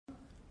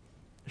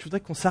je voudrais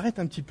qu'on s'arrête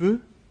un petit peu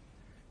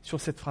sur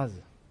cette phrase.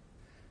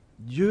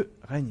 Dieu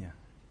règne.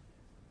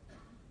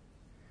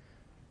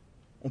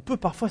 On peut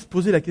parfois se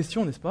poser la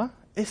question, n'est-ce pas?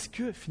 Est-ce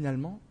que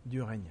finalement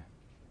Dieu règne?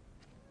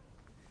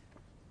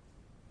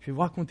 Je vais vous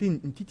raconter une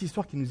petite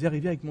histoire qui nous est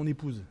arrivée avec mon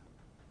épouse.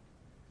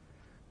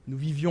 Nous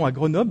vivions à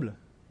Grenoble,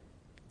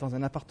 dans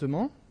un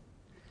appartement,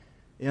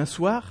 et un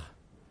soir,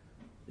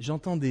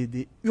 j'entends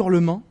des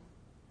hurlements,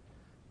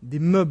 des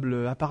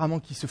meubles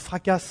apparemment qui se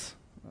fracassent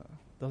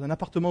dans un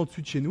appartement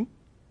au-dessus de chez nous.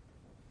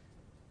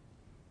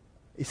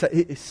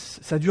 Et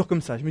ça dure comme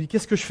ça. Je me dis,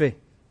 qu'est-ce que je fais?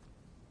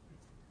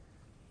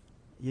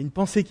 Il y a une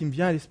pensée qui me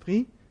vient à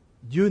l'esprit,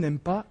 Dieu n'aime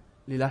pas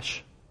les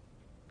lâches.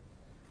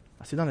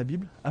 Alors, c'est dans la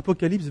Bible,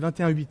 Apocalypse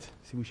 21:8,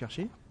 si vous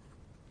cherchez.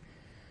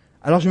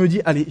 Alors je me dis,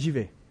 allez, j'y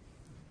vais.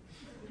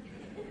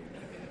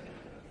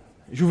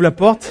 J'ouvre la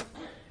porte,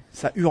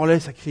 ça hurlait,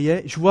 ça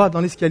criait. Je vois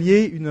dans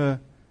l'escalier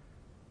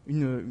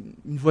une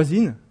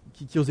voisine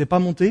qui n'osait pas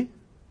monter.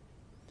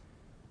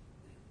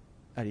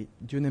 Allez,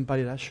 Dieu n'aime pas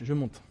les lâches, je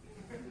monte.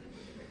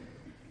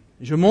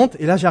 Je monte,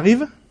 et là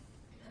j'arrive,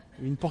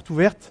 il y a une porte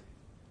ouverte,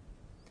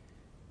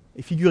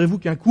 et figurez-vous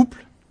qu'un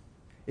couple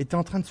était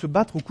en train de se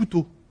battre au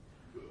couteau.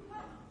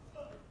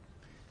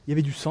 Il y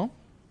avait du sang,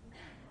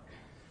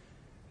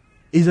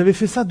 et ils avaient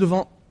fait ça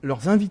devant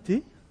leurs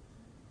invités,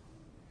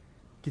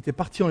 qui étaient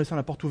partis en laissant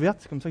la porte ouverte,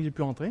 c'est comme ça que j'ai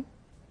pu rentrer, et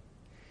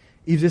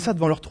ils faisaient ça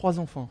devant leurs 3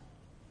 enfants.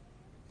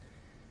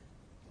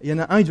 Et il y en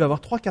a un, il devait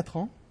avoir 3-4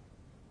 ans,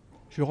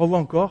 je le revois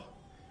encore,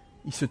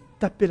 il se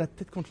tapait la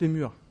tête contre les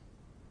murs,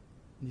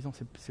 en disant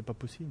c'est pas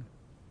possible.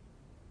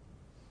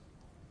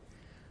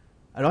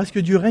 Alors est-ce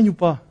que Dieu règne ou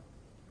pas?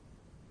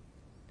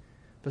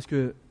 Parce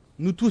que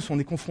nous tous, on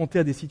est confrontés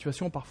à des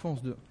situations, parfois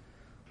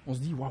on se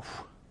dit waouh,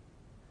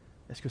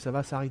 est-ce que ça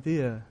va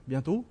s'arrêter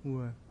bientôt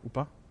ou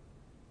pas?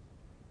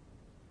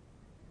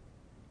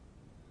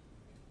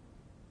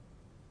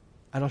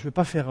 Alors je ne vais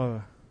pas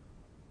faire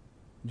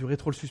durer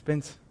trop le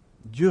suspense.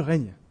 Dieu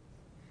règne.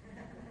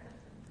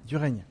 Dieu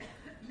règne.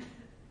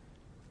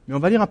 Mais on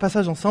va lire un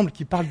passage ensemble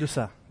qui parle de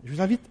ça. Je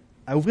vous invite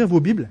à ouvrir vos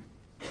Bibles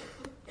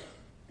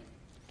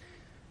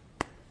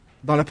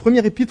dans la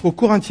première épître aux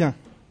Corinthiens.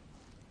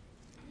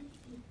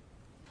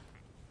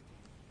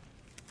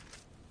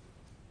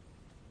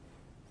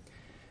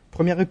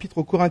 Première épître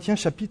aux Corinthiens,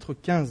 chapitre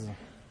 15.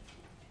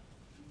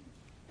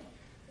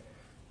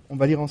 On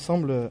va lire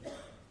ensemble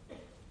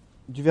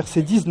du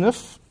verset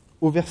 19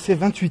 au verset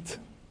 28.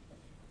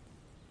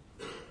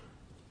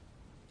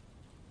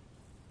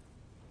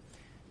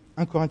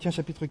 1 Corinthiens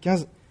chapitre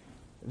 15,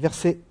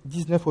 verset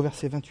 19 au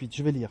verset 28.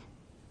 Je vais lire.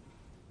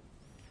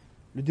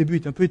 Le début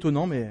est un peu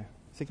étonnant, mais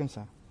c'est comme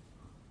ça.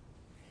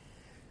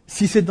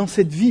 Si c'est dans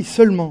cette vie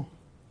seulement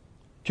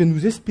que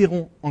nous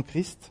espérons en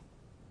Christ,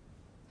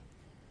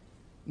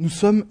 nous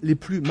sommes les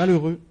plus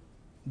malheureux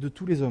de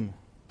tous les hommes.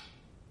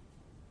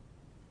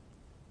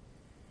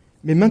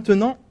 Mais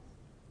maintenant,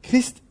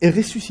 Christ est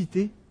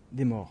ressuscité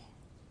des morts.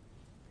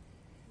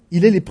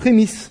 Il est les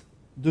prémices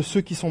de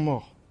ceux qui sont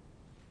morts.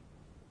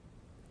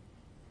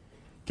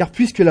 Car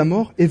puisque la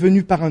mort est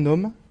venue par un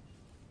homme,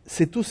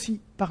 c'est aussi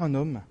par un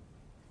homme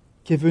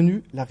qu'est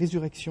venue la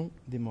résurrection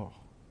des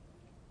morts.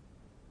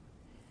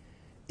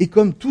 Et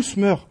comme tous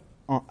meurent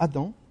en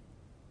Adam,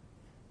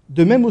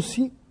 de même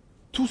aussi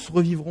tous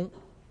revivront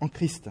en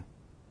Christ,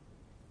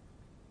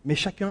 mais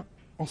chacun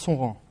en son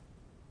rang.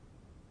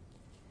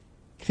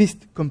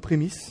 Christ comme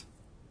prémisse,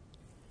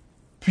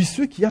 puis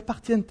ceux qui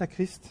appartiennent à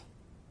Christ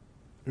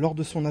lors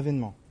de son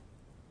avènement.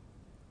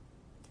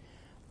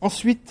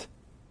 Ensuite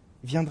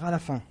viendra la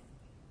fin,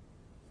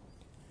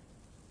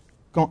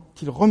 quand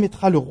il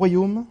remettra le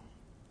royaume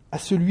à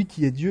celui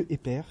qui est Dieu et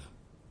Père,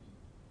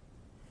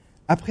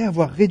 après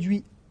avoir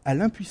réduit à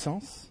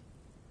l'impuissance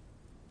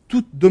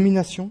toute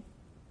domination,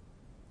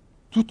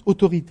 toute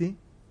autorité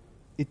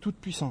et toute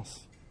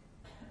puissance.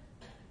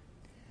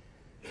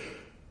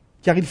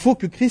 Car il faut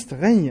que Christ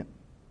règne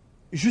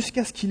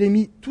jusqu'à ce qu'il ait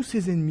mis tous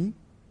ses ennemis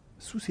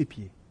sous ses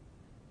pieds.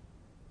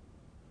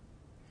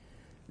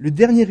 Le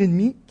dernier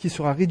ennemi qui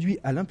sera réduit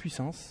à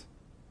l'impuissance,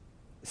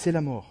 c'est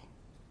la mort.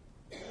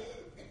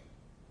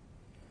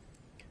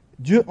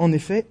 Dieu, en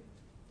effet,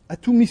 a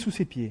tout mis sous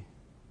ses pieds.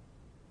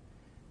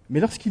 Mais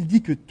lorsqu'il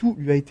dit que tout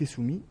lui a été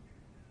soumis,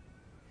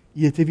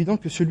 il est évident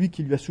que celui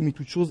qui lui a soumis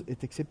toutes choses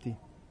est excepté.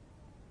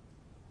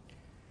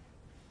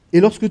 Et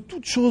lorsque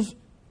toutes choses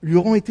lui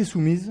auront été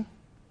soumises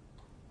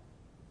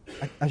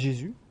à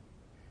Jésus,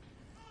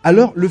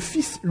 alors le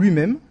Fils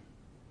lui-même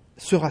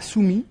sera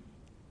soumis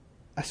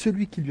à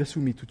celui qui lui a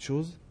soumis toutes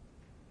choses,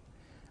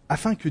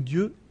 afin que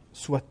Dieu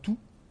soit tout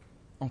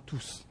en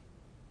tous.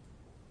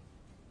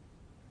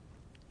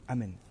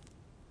 Amen.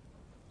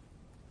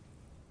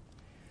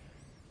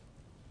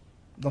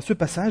 Dans ce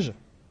passage,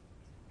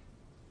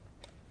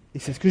 et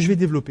c'est ce que je vais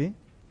développer,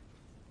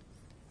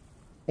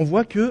 on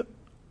voit que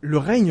le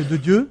règne de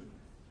Dieu,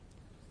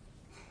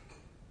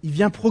 il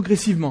vient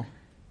progressivement.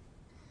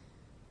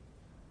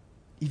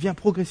 Il vient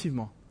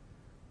progressivement.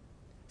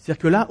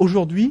 C'est-à-dire que là,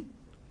 aujourd'hui,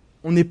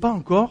 on n'est pas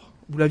encore,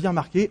 vous l'aviez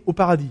remarqué, au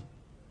paradis.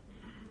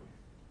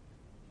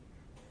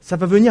 Ça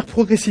va venir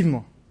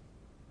progressivement.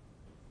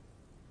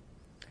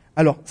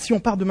 Alors, si on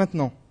part de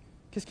maintenant,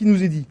 qu'est-ce qu'il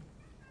nous est dit ?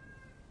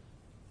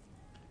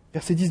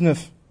 Verset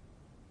 19.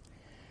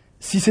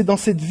 Si c'est dans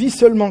cette vie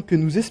seulement que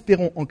nous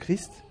espérons en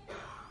Christ,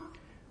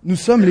 nous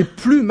sommes les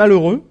plus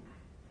malheureux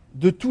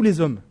de tous les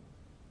hommes.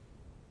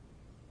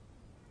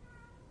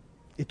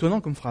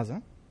 Étonnant comme phrase,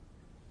 hein ?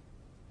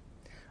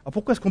 Alors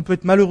pourquoi est-ce qu'on peut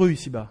être malheureux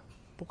ici-bas ?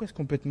 Pourquoi est-ce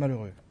qu'on peut être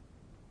malheureux ?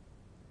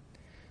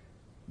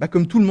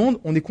 Comme tout le monde,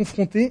 on est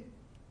confronté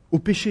au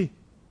péché.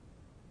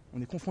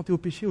 On est confronté au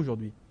péché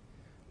aujourd'hui.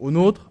 Au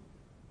nôtre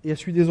et à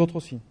celui des autres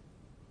aussi.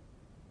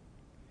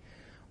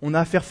 On a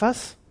à faire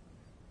face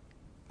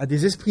à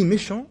des esprits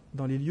méchants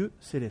dans les lieux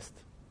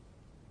célestes.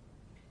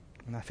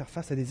 On a à faire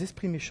face à des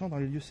esprits méchants dans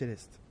les lieux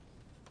célestes.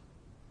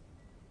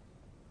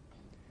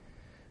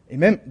 Et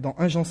même dans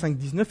 1 Jean 5,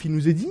 19, il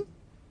nous est dit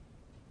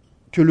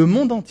que le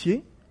monde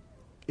entier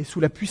est sous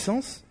la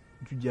puissance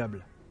du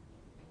diable.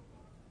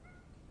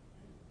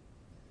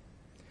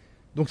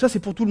 Donc ça, c'est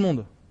pour tout le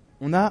monde.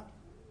 On a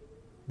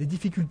des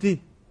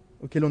difficultés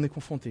auxquelles on est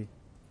confronté.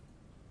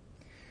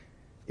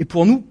 Et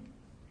pour nous,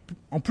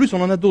 en plus,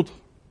 on en a d'autres,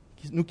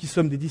 nous qui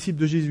sommes des disciples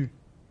de Jésus.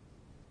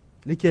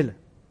 Lesquels ?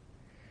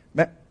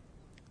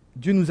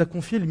 Dieu nous a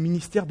confié le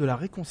ministère de la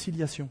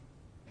réconciliation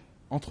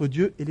entre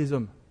Dieu et les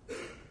hommes.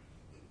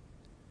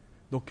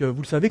 Donc,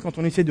 vous le savez, quand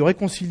on essaie de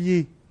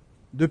réconcilier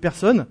deux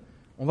personnes,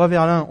 on va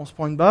vers l'un, on se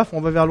prend une baffe,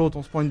 on va vers l'autre,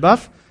 on se prend une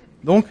baffe.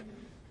 Donc,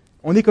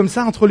 on est comme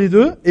ça entre les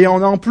deux, et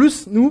on a en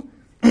plus, nous,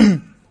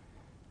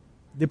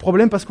 des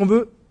problèmes parce qu'on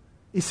veut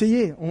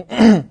essayer.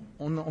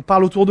 On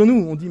parle autour de nous,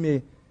 on dit,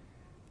 mais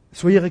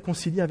soyez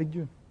réconciliés avec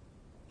Dieu.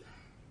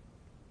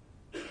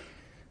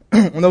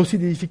 On a aussi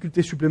des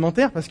difficultés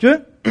supplémentaires parce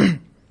que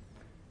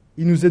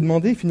il nous est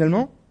demandé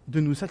finalement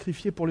de nous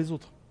sacrifier pour les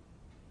autres,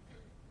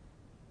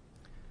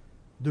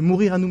 de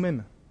mourir à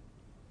nous-mêmes.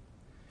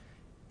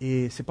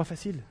 Et c'est pas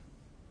facile.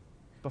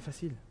 Pas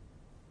facile.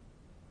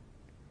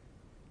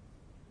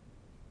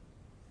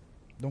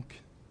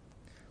 Donc,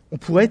 on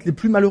pourrait être les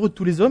plus malheureux de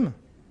tous les hommes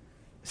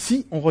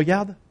si on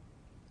regarde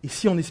et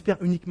si on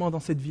espère uniquement dans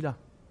cette vie-là.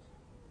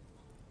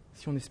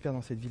 Si on espère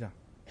dans cette vie-là.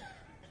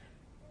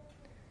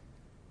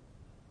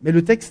 Mais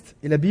le texte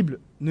et la Bible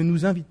ne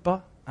nous invitent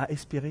pas à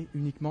espérer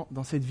uniquement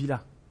dans cette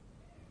vie-là.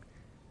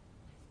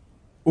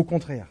 Au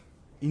contraire,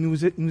 il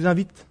nous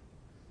invite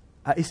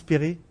à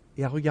espérer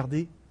et à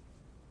regarder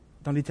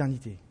dans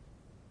l'éternité.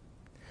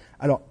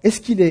 Alors, est-ce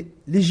qu'il est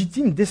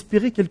légitime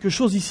d'espérer quelque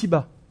chose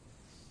ici-bas ?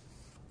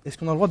 Est-ce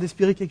qu'on a le droit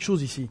d'espérer quelque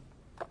chose ici ?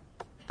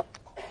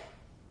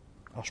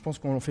 Alors, je pense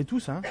qu'on le fait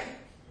tous, hein ?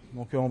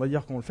 Donc on va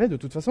dire qu'on le fait de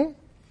toute façon.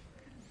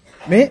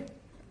 Mais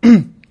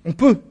on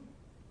peut.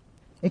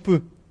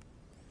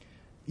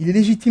 Il est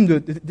légitime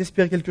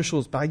d'espérer quelque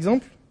chose. Par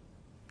exemple,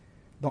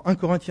 dans 1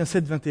 Corinthiens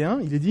 7,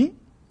 21, il est dit,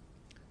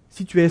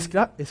 si tu es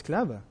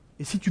esclave,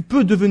 et si tu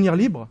peux devenir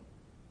libre,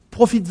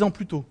 profites-en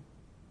plutôt.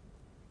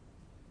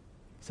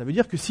 Ça veut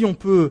dire que si on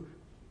peut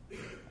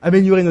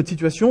améliorer notre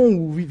situation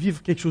ou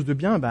vivre quelque chose de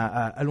bien,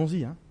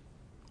 allons-y. Hein.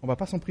 On ne va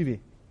pas s'en priver.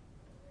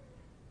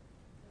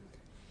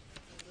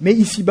 Mais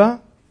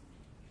ici-bas,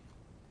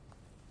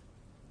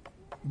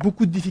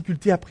 beaucoup de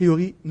difficultés, a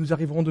priori, nous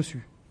arriveront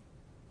dessus.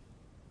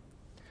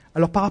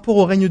 Alors par rapport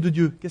au règne de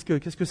Dieu, qu'est-ce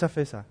que ça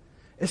fait ça ?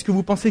 Est-ce que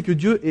vous pensez que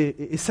Dieu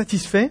est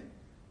satisfait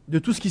de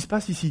tout ce qui se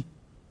passe ici ?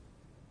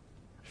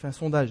 Je fais un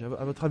sondage,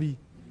 à votre avis.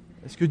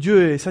 Est-ce que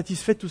Dieu est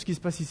satisfait de tout ce qui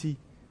se passe ici ?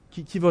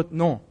 Qui vote ?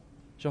 Non.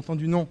 J'ai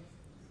entendu non.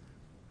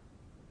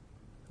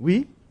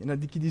 Oui ? Il y en a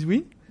qui disent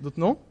oui, d'autres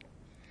non.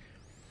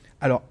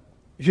 Alors,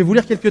 je vais vous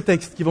lire quelques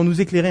textes qui vont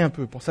nous éclairer un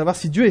peu pour savoir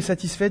si Dieu est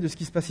satisfait de ce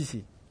qui se passe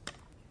ici.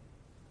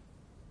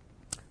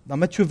 Dans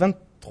Matthieu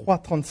 23,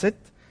 37,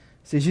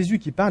 c'est Jésus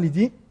qui parle, il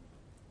dit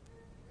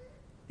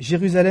 «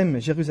 Jérusalem,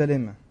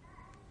 Jérusalem,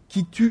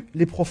 qui tue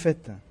les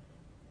prophètes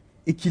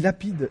et qui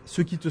lapide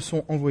ceux qui te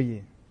sont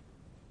envoyés.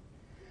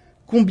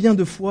 Combien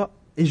de fois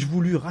ai-je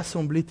voulu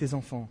rassembler tes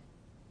enfants,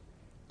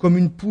 comme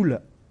une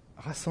poule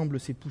rassemble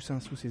ses poussins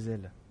sous ses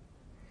ailes,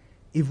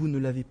 et vous ne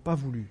l'avez pas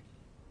voulu. »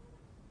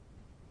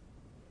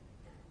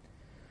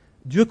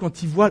 Dieu,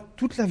 quand il voit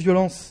toute la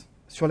violence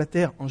sur la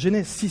terre, en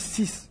Genèse 6,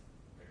 6,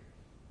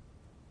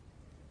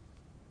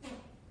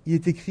 il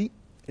est écrit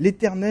 «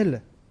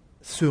 L'Éternel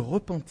se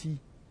repentit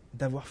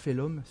d'avoir fait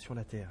l'homme sur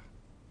la terre,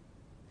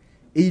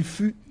 et il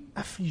fut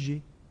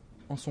affligé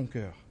en son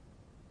cœur. »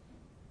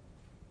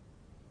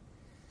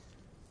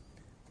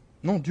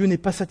 Non, Dieu n'est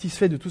pas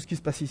satisfait de tout ce qui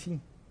se passe ici.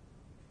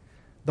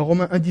 Dans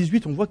Romains 1,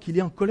 18, on voit qu'il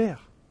est en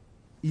colère.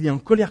 Il est en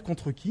colère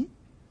contre qui ?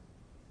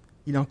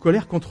 Il est en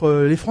colère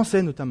contre les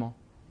Français notamment.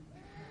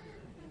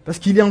 Parce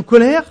qu'il est en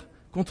colère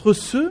contre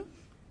ceux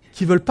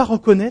qui ne veulent pas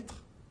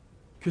reconnaître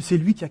que c'est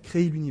lui qui a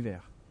créé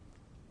l'univers.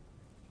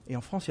 Et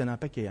en France, il y en a un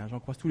paquet, hein, j'en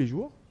croise tous les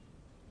jours.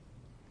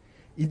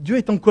 Dieu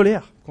est en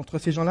colère contre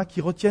ces gens-là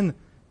qui retiennent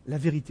la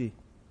vérité.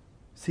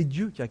 C'est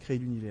Dieu qui a créé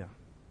l'univers.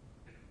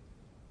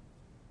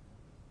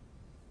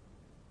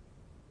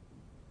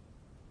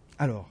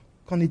 Alors,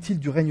 qu'en est-il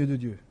du règne de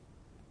Dieu ?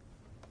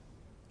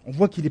 On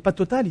voit qu'il n'est pas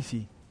total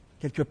ici,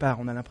 quelque part.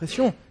 On a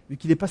l'impression, mais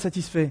qu'il n'est pas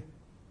satisfait.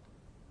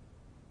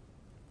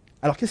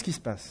 Alors, qu'est-ce qui se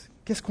passe ?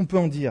 Qu'est-ce qu'on peut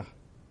en dire ?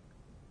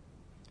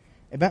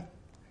 Eh bien,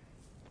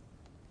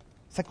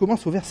 ça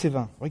commence au verset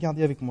 20.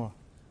 Regardez avec moi.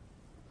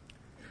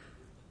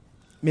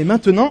 Mais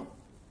maintenant,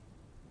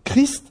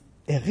 Christ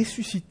est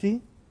ressuscité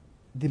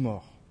des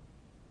morts.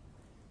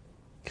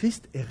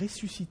 Christ est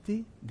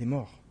ressuscité des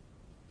morts.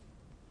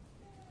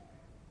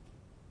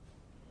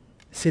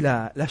 C'est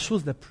la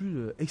chose la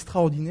plus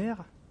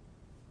extraordinaire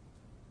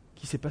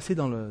qui s'est passée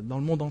dans le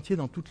monde entier,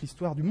 dans toute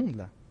l'histoire du monde,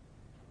 là.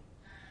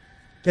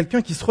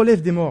 Quelqu'un qui se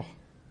relève des morts.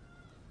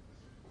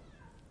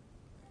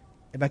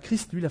 Eh bien,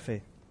 Christ, lui, l'a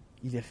fait.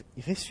 Il est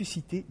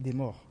ressuscité des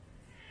morts.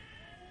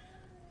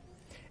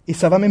 Et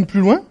ça va même plus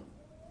loin,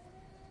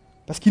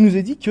 parce qu'il nous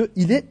est dit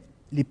qu'il est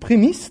les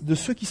prémices de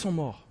ceux qui sont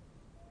morts.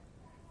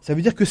 Ça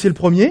veut dire que c'est le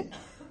premier,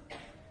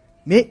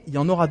 mais il y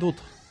en aura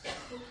d'autres.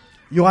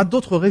 Il y aura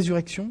d'autres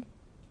résurrections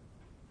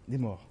des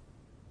morts.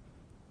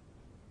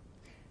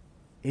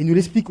 Et il nous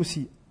l'explique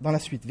aussi dans la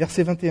suite,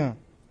 verset 21.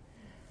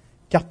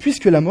 Car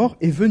puisque la mort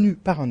est venue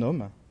par un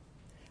homme,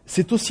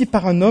 c'est aussi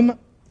par un homme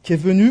qu'est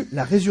venue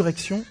la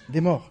résurrection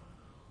des morts.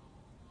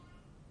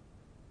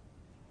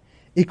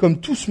 Et comme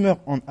tous meurent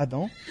en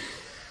Adam,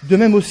 de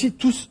même aussi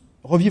tous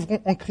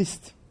revivront en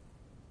Christ.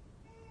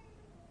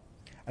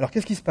 Alors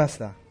qu'est-ce qui se passe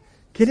là?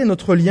 Quel est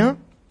notre lien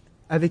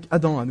avec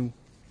Adam à nous?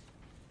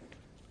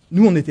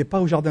 Nous, on n'était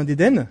pas au jardin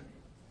d'Éden,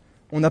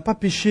 on n'a pas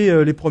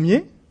péché les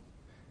premiers,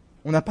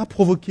 on n'a pas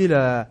provoqué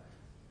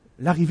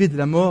l'arrivée de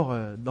la mort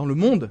dans le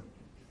monde,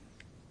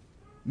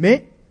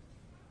 mais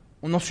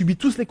on en subit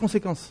tous les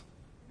conséquences.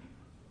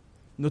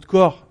 Notre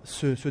corps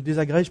se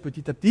désagrège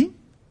petit à petit,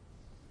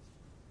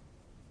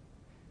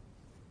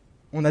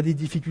 on a des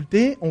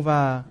difficultés, on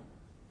va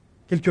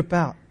quelque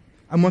part,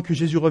 à moins que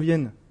Jésus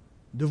revienne,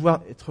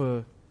 devoir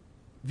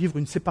vivre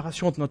une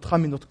séparation entre notre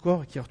âme et notre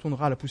corps qui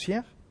retournera à la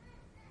poussière.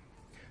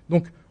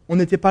 Donc, on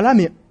n'était pas là,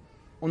 mais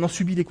on en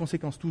subit les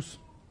conséquences tous.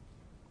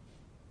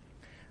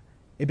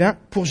 Eh bien,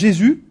 pour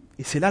Jésus,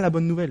 et c'est là la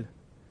bonne nouvelle,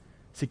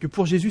 c'est que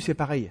pour Jésus, c'est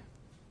pareil.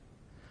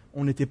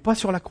 On n'était pas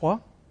sur la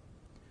croix,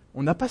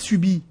 on n'a pas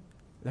subi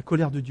la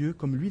colère de Dieu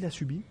comme lui l'a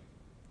subi,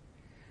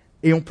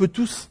 et on peut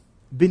tous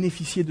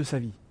bénéficier de sa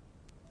vie.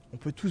 On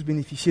peut tous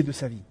bénéficier de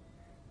sa vie.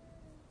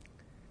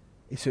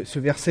 Et ce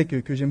verset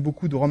que j'aime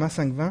beaucoup de Romains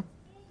 5, 20,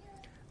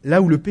 là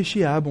où le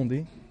péché a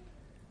abondé,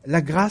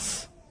 la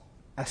grâce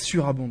a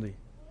surabondé.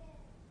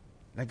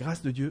 La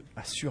grâce de Dieu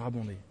a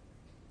surabondé.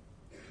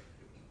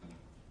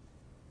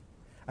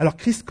 Alors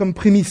Christ comme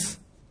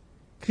prémisse,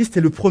 Christ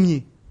est le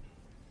premier.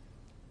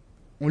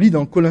 On lit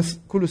dans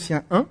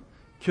Colossiens 1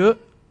 que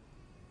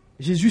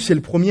Jésus c'est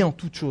le premier en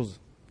toutes choses.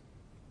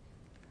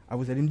 Ah,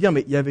 vous allez me dire,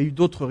 mais il y avait eu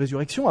d'autres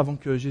résurrections avant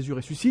que Jésus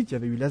ressuscite, il y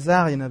avait eu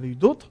Lazare, il y en avait eu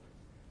d'autres.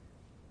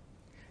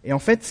 Et en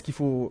fait, ce qu'il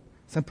faut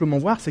simplement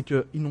voir, c'est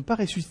qu'ils n'ont pas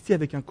ressuscité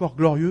avec un corps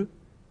glorieux,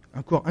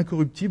 un corps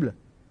incorruptible,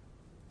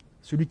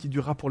 celui qui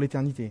durera pour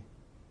l'éternité.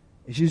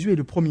 Et Jésus est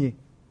le premier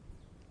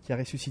qui a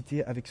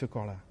ressuscité avec ce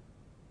corps-là.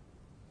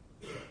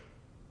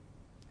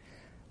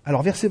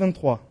 Alors, verset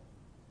 23.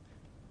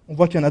 On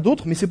voit qu'il y en a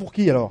d'autres, mais c'est pour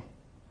qui alors?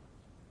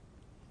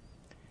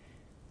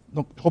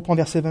 Donc, je reprends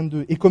verset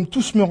 22. Et comme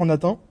tous meurent en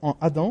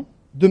Adam,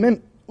 de même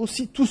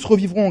aussi tous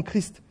revivront en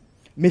Christ,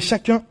 mais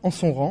chacun en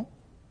son rang,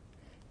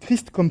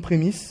 Christ comme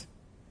prémisse,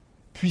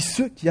 puis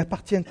ceux qui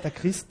appartiennent à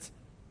Christ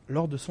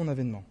lors de son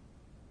avènement.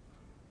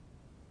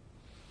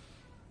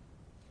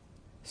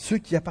 Ceux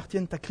qui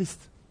appartiennent à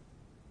Christ.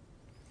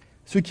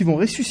 Ceux qui vont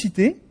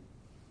ressusciter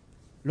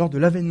lors de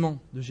l'avènement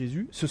de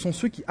Jésus, ce sont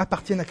ceux qui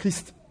appartiennent à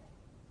Christ.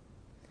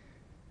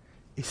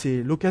 Et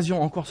c'est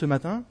l'occasion encore ce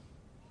matin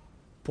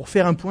pour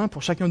faire un point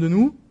pour chacun de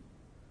nous.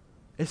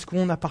 Est-ce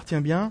qu'on appartient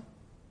bien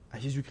à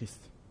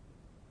Jésus-Christ?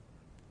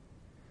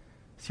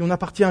 Si on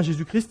appartient à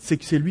Jésus-Christ, c'est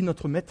que c'est lui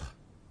notre maître.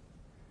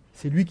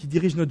 C'est lui qui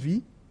dirige notre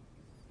vie.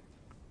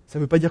 Ça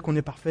ne veut pas dire qu'on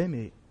est parfait,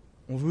 mais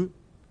on veut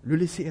le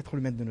laisser être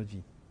le maître de notre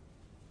vie.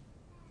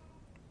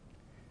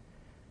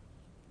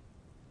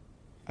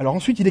 Alors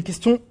ensuite, il est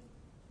question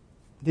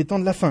des temps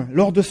de la fin,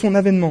 lors de son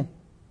avènement.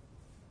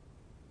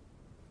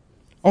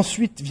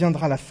 Ensuite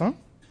viendra la fin,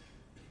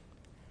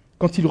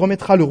 quand il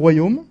remettra le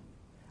royaume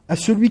à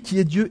celui qui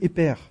est Dieu et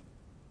Père,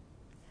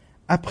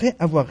 après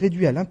avoir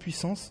réduit à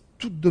l'impuissance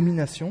toute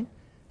domination,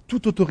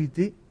 toute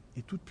autorité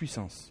et toute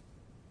puissance.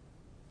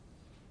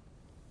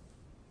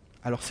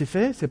 Alors c'est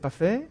fait, c'est pas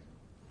fait.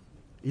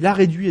 Il a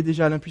réduit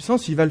déjà à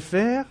l'impuissance, il va le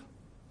faire.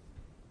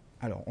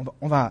 Alors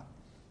on va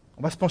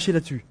se pencher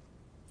là-dessus.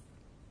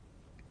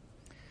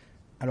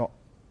 Alors,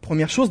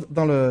 première chose,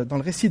 dans le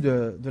récit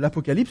de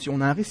l'Apocalypse, on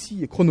a un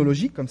récit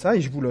chronologique comme ça,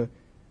 et je vous le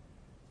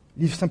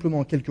livre simplement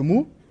en quelques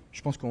mots.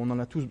 Je pense qu'on en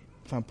a tous,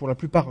 enfin pour la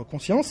plupart,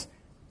 conscience.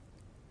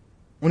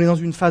 On est dans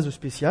une phase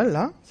spéciale,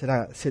 là,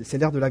 c'est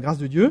l'ère de la grâce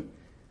de Dieu.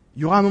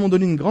 Il y aura à un moment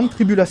donné une grande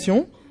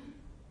tribulation,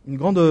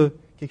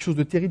 quelque chose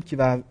de terrible qui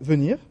va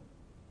venir.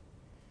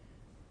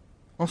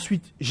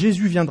 Ensuite,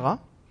 Jésus viendra,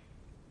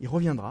 il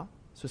reviendra,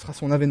 ce sera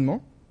son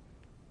avènement.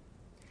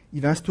 Il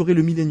va instaurer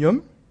le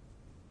millénium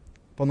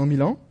pendant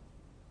 1000 ans.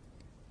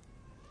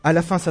 À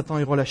la fin, Satan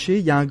est relâché,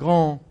 il y a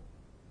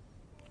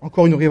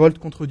encore une révolte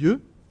contre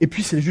Dieu, et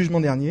puis c'est le jugement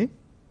dernier,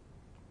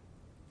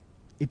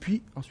 et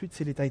puis ensuite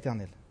c'est l'état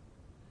éternel.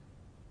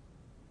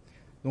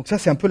 Donc ça,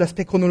 c'est un peu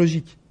l'aspect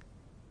chronologique.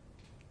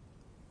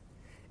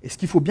 Et ce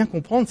qu'il faut bien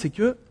comprendre, c'est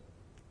que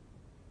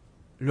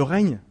le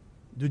règne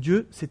de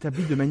Dieu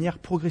s'établit de manière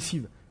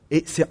progressive.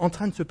 Et c'est en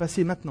train de se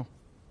passer maintenant.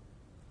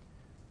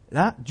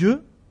 Là,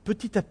 Dieu,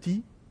 petit à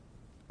petit,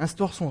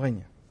 instaure son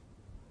règne.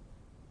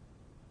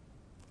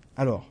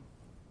 Alors,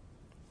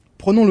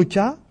 prenons le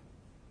cas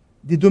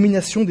des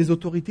dominations, des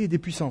autorités et des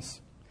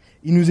puissances.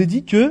 Il nous est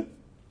dit que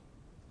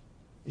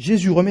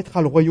Jésus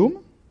remettra le royaume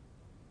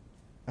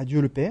à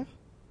Dieu le Père,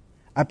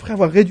 après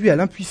avoir réduit à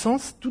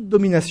l'impuissance toute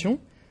domination,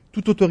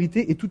 toute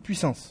autorité et toute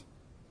puissance.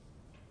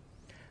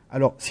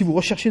 Alors, si vous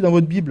recherchez dans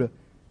votre Bible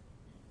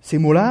ces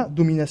mots-là,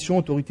 domination,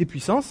 autorité,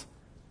 puissance,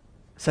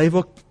 ça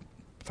évoque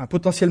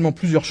potentiellement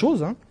plusieurs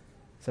choses.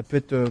 Ça peut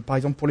être, par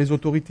exemple, pour les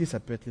autorités, ça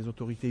peut être les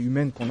autorités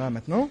humaines qu'on a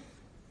maintenant.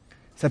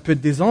 Ça peut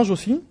être des anges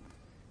aussi.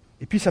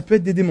 Et puis, ça peut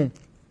être des démons.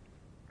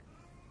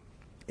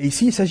 Et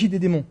ici, il s'agit des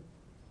démons,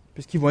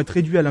 puisqu'ils vont être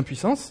réduits à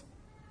l'impuissance.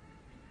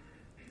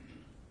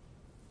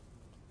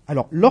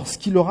 Alors,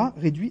 lorsqu'il aura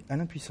réduit à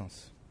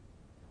l'impuissance,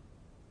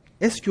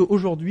 est-ce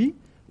qu'aujourd'hui,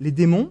 les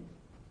démons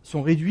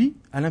sont réduits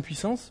à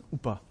l'impuissance ou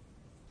pas?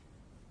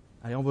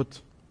 Allez, on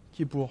vote.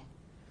 Qui est pour?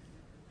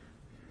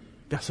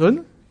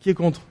 Personne. Qui est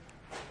contre?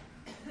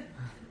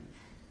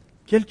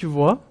 Quelques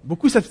voix.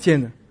 Beaucoup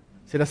s'abstiennent.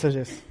 C'est la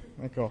sagesse.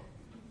 D'accord.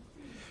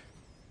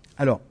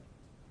 Alors,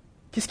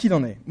 qu'est-ce qu'il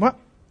en est? Moi,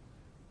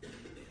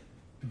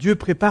 Dieu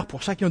prépare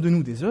pour chacun de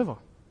nous des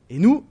œuvres, et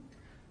nous,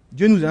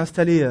 Dieu nous a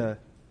installés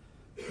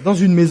dans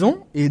une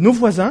maison, et nos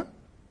voisins,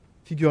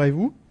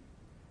 figurez-vous,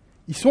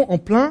 ils sont en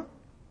plein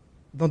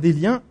dans des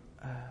liens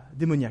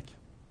démoniaques.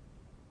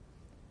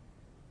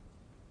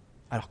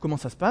 Alors comment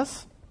ça se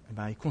passe?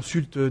 Ils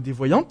consultent des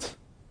voyantes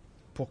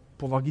pour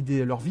pouvoir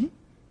guider leur vie.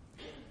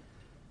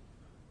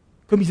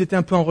 Comme ils étaient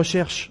un peu en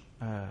recherche,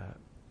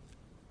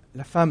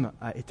 la femme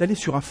est allée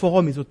sur un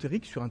forum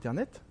ésotérique sur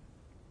Internet,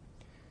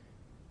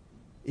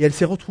 et elle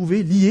s'est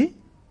retrouvée liée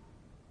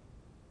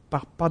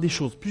par des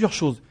choses, plusieurs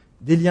choses.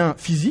 Des liens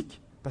physiques,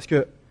 parce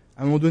qu'à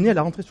un moment donné, elle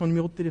a rentré son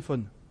numéro de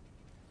téléphone.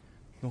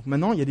 Donc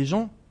maintenant, il y a des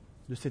gens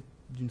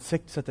d'une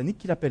secte satanique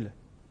qui l'appellent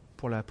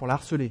pour la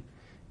harceler.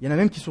 Il y en a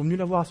même qui sont venus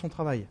la voir à son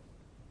travail.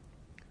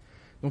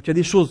 Donc il y a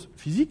des choses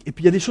physiques, et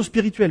puis il y a des choses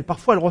spirituelles.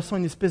 Parfois, elle ressent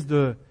une espèce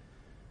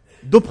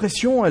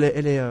d'oppression, elle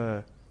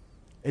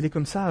est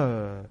comme ça,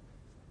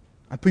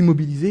 un peu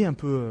immobilisée, un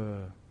peu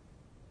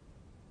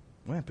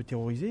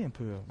terrorisée, un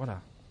peu,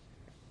 voilà.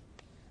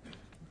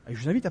 Et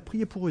je vous invite à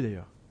prier pour eux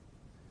d'ailleurs.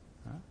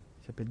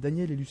 Ils s'appellent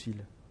Daniel et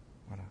Lucille.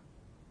 Voilà.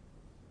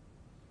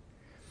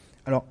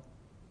 Alors,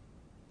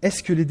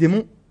 est-ce que les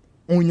démons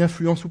ont une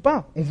influence ou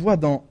pas? On voit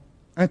dans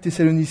 1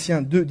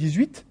 Thessaloniciens 2,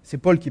 18, c'est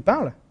Paul qui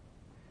parle.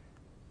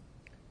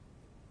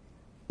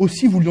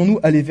 Aussi voulions-nous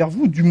aller vers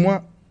vous, du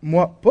moins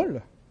moi,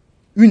 Paul,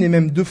 une et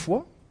même 2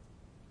 fois,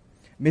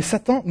 mais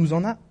Satan nous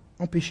en a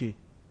empêchés.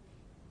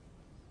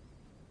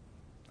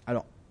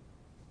 Alors,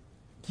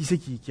 qui c'est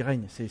qui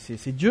règne?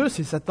 C'est Dieu,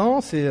 c'est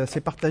Satan,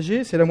 c'est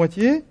partagé, c'est la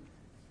moitié?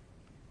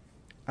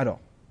 Alors,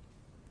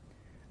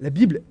 la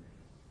Bible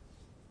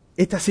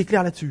est assez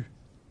claire là-dessus.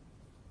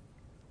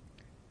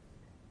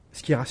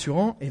 Ce qui est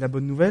rassurant, et la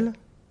bonne nouvelle,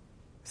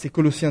 c'est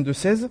Colossiens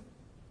 2,16.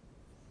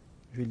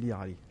 Je vais le lire,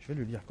 allez, je vais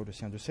le lire,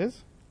 Colossiens 2,16.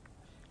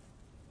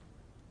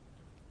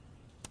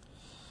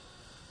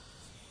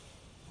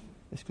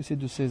 Est-ce que c'est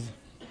 2,16?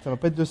 Ça ne va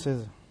pas être 2,16.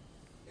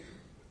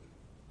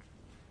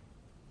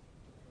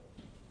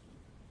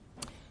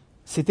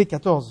 C'était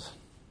 14.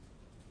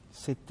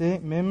 C'était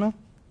même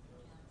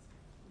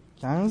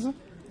 15.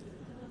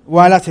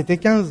 Voilà, c'était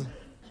 15.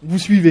 Vous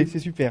suivez, c'est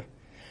super.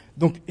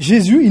 Donc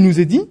Jésus, il nous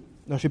est dit,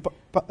 non, je vais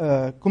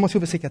pas commencer au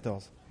verset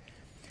 14.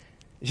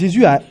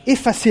 Jésus a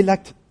effacé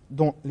l'acte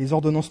dont les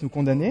ordonnances nous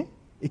condamnaient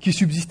et qui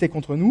subsistait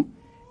contre nous,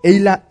 et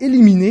il l'a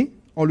éliminé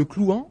en le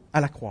clouant à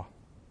la croix.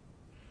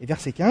 Et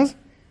verset 15,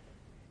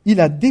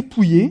 il a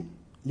dépouillé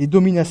les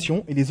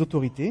dominations et les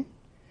autorités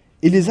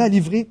et les a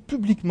livrées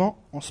publiquement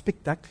en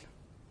spectacle,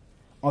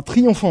 en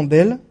triomphant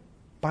d'elles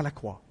par la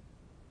croix.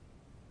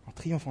 En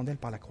triomphant d'elles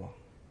par la croix.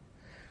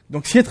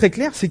 Donc ce qui est très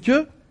clair, c'est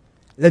que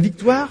la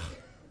victoire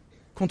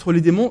contre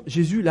les démons,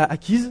 Jésus l'a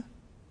acquise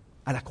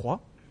à la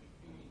croix.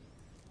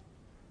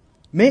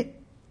 Mais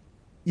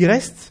il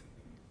reste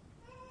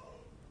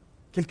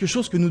quelque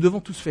chose que nous devons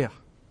tous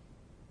faire.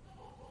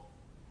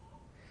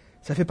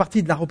 Ça fait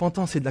partie de la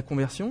repentance et de la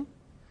conversion,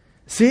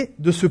 c'est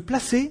de se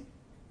placer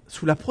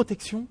sous la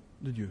protection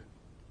de Dieu.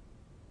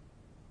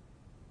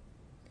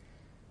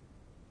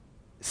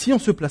 Si on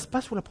ne se place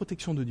pas sous la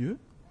protection de Dieu,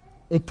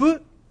 on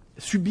peut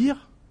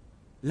subir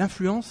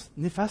l'influence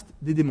néfaste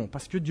des démons,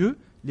 parce que Dieu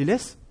les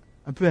laisse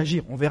un peu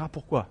agir. On verra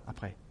pourquoi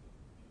après.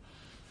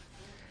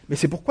 Mais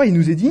c'est pourquoi il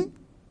nous est dit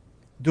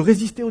de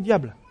résister au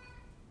diable.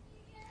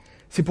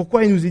 C'est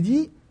pourquoi il nous est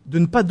dit de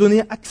ne pas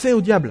donner accès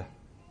au diable.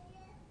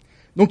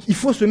 Donc il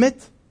faut se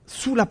mettre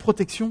sous la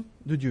protection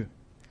de Dieu.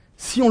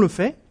 Si on le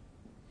fait,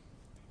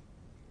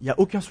 il n'y a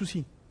aucun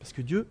souci. Parce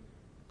que Dieu,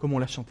 comme on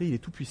l'a chanté, il est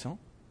tout puissant.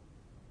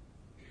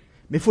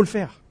 Mais il faut le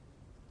faire.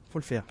 Il faut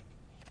le faire.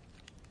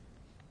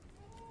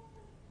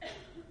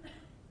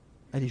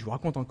 Allez, je vous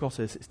raconte encore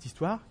cette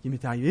histoire qui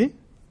m'est arrivée.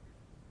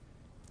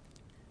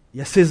 Il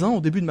y a 16 ans,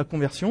 au début de ma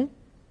conversion,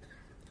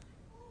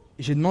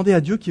 j'ai demandé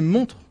à Dieu qu'il me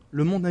montre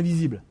le monde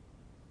invisible.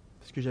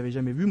 Parce que je n'avais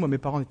jamais vu, moi mes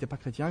parents n'étaient pas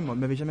chrétiens, ils ne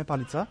m'avaient jamais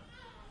parlé de ça.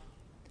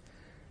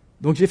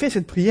 Donc j'ai fait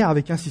cette prière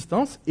avec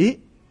insistance et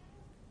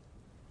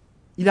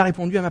il a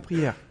répondu à ma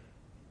prière.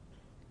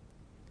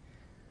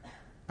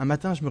 Un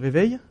matin, je me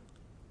réveille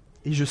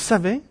et je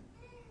savais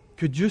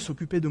que Dieu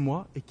s'occupait de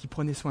moi et qu'il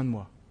prenait soin de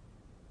moi.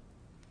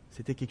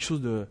 C'était quelque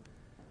chose de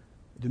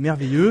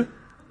merveilleux.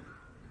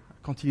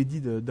 Quand il est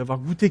dit d'avoir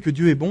goûté que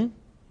Dieu est bon,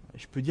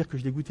 je peux dire que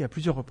je l'ai goûté à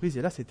plusieurs reprises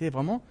et là c'était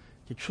vraiment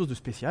quelque chose de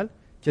spécial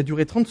qui a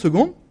duré 30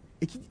 secondes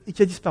et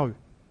qui a disparu.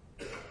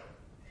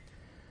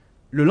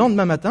 Le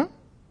lendemain matin,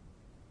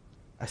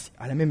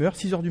 à la même heure,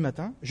 6 heures du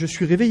matin, je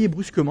suis réveillé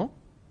brusquement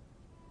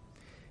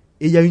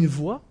et il y a une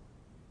voix,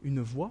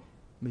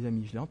 mes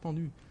amis, je l'ai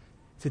entendue.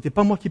 C'était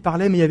pas moi qui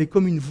parlais, mais il y avait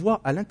comme une voix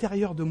à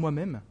l'intérieur de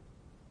moi-même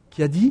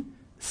qui a dit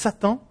 «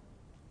 Satan,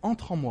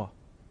 entre en moi ».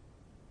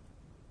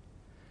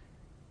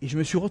 Et je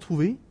me suis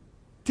retrouvé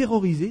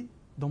terrorisé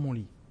dans mon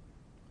lit.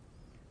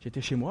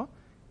 J'étais chez moi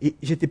et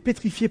j'étais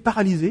pétrifié,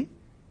 paralysé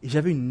et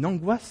j'avais une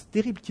angoisse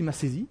terrible qui m'a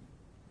saisi.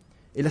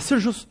 Et la seule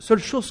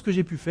chose que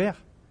j'ai pu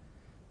faire,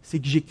 c'est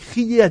que j'ai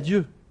crié à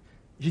Dieu.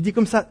 J'ai dit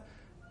comme ça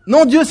 «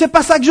 Non Dieu, c'est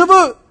pas ça que je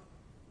veux !»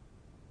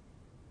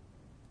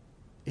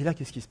 Et là,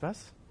 qu'est-ce qui se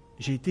passe ?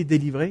 J'ai été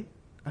délivré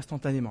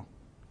instantanément.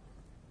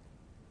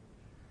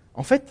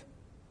 En fait,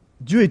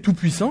 Dieu est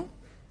tout-puissant,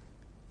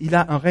 il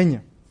a un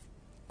règne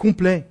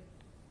complet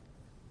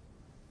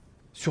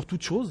sur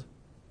toute chose,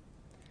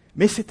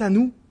 mais c'est à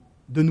nous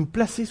de nous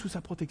placer sous sa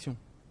protection.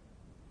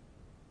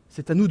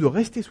 C'est à nous de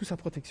rester sous sa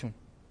protection.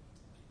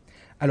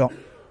 Alors,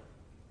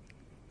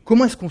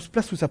 comment est-ce qu'on se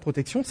place sous sa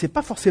protection ? Ce n'est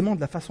pas forcément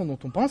de la façon dont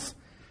on pense.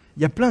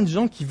 Il y a plein de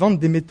gens qui vendent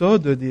des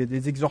méthodes,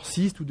 des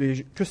exorcistes ou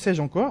des que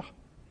sais-je encore.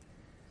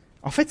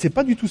 En fait, ce n'est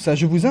pas du tout ça.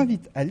 Je vous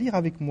invite à lire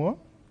avec moi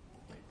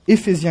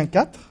Éphésiens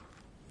 4.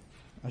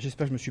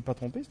 J'espère que je ne me suis pas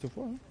trompé cette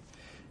fois.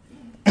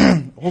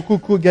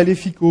 Rococo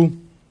Galefico.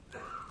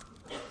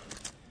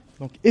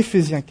 Donc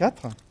Éphésiens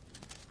 4.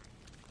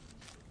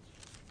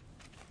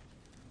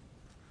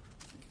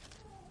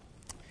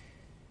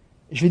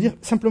 Je vais dire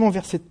simplement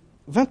versets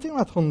 21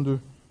 à 32.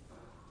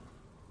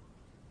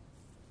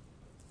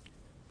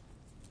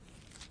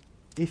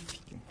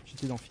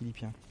 J'étais dans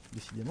Philippiens,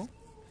 décidément.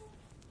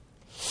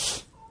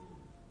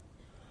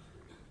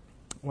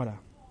 Voilà.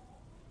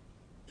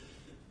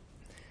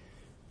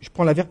 Je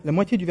prends la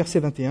moitié du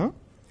verset 21.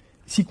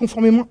 « Si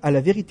conformément à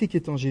la vérité qui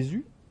est en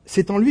Jésus,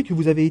 c'est en lui que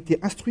vous avez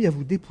été instruits à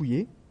vous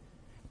dépouiller,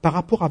 par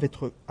rapport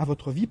à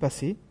votre vie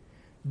passée,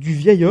 du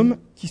vieil homme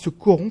qui se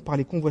corrompt par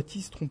les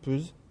convoitises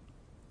trompeuses,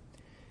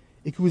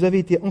 et que vous avez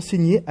été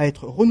enseignés à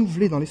être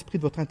renouvelés dans l'esprit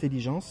de votre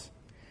intelligence,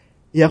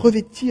 et à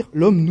revêtir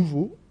l'homme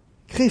nouveau,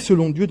 créé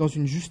selon Dieu dans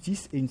une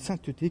justice et une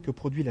sainteté que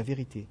produit la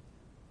vérité.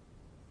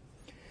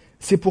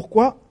 C'est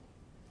pourquoi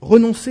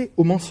renoncez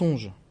aux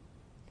mensonges,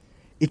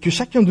 et que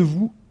chacun de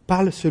vous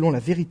parle selon la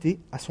vérité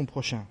à son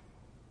prochain,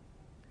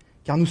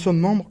 car nous sommes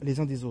membres les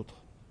uns des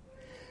autres.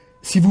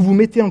 Si vous vous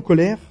mettez en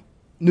colère,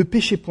 ne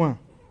péchez point,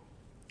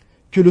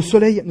 que le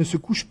soleil ne se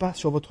couche pas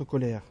sur votre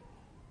colère,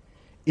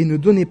 et ne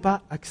donnez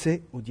pas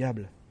accès au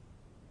diable.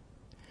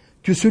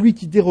 Que celui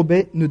qui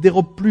dérobait ne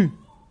dérobe plus,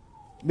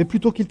 mais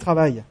plutôt qu'il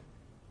travaille,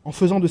 en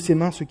faisant de ses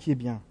mains ce qui est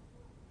bien,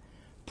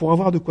 pour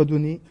avoir de quoi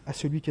donner à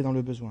celui qui est dans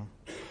le besoin.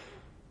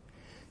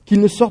 Qu'il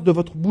ne sorte de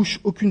votre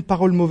bouche aucune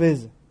parole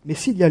mauvaise, mais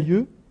s'il y a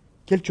lieu,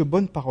 quelques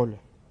bonnes paroles,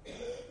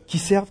 qui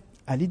servent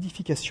à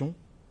l'édification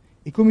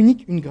et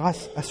communiquent une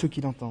grâce à ceux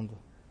qui l'entendent.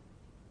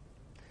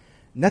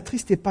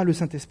 N'attristez pas le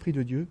Saint-Esprit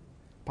de Dieu,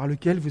 par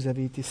lequel vous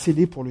avez été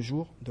scellés pour le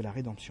jour de la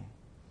rédemption.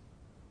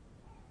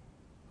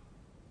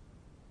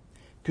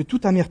 Que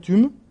toute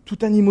amertume,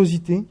 toute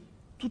animosité,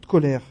 toute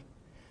colère,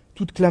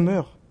 toute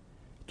clameur,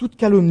 toute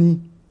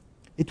calomnie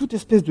et toute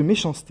espèce de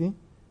méchanceté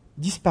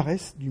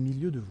disparaissent du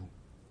milieu de vous.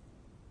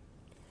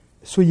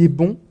 Soyez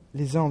bons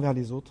les uns envers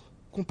les autres,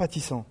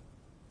 compatissants,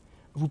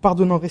 vous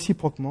pardonnant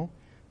réciproquement,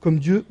 comme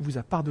Dieu vous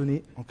a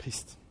pardonné en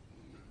Christ.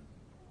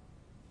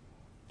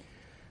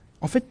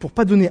 En fait, pour ne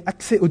pas donner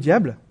accès au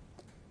diable,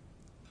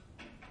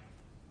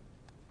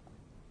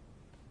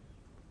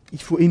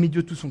 il faut aimer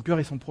Dieu de tout son cœur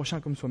et son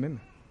prochain comme soi-même.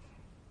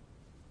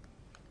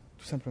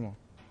 Tout simplement.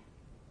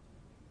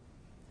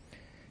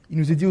 Il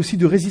nous est dit aussi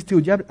de résister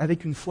au diable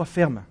avec une foi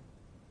ferme.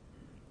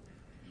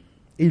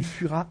 Et il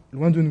fuira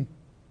loin de nous.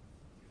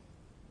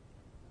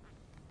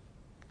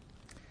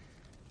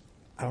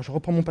 Alors je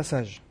reprends mon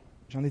passage.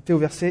 J'en étais au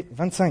verset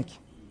 25.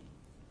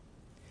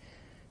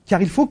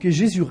 Car il faut que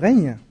Jésus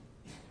règne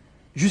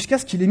jusqu'à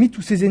ce qu'il ait mis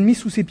tous ses ennemis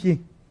sous ses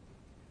pieds.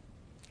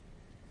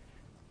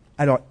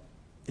 Alors,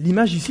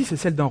 l'image ici, c'est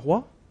celle d'un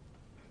roi.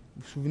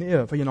 Vous vous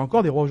souvenez, il y en a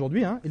encore des rois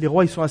aujourd'hui, et les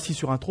rois, ils sont assis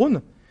sur un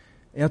trône,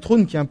 et un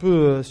trône qui est un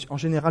peu, en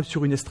général,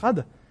 sur une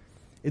estrade.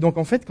 Et donc,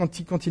 en fait,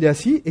 quand il est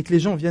assis et que les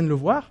gens viennent le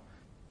voir,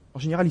 en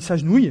général, ils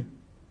s'agenouillent,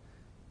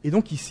 et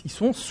donc, ils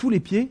sont sous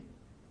les pieds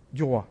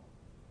du roi.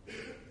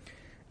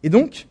 Et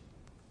donc,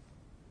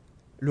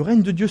 le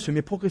règne de Dieu se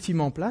met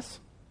progressivement en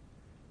place,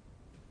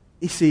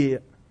 et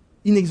c'est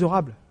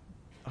inexorable.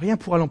 Rien ne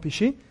pourra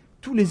l'empêcher.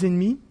 Tous les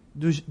ennemis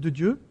de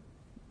Dieu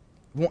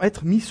vont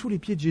être mis sous les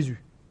pieds de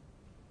Jésus.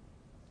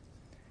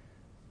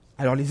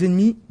 Alors les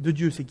ennemis de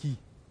Dieu, c'est qui?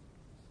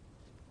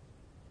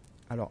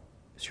 Alors,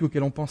 celui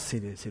auquel on pense,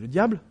 c'est le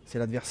diable, c'est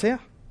l'adversaire.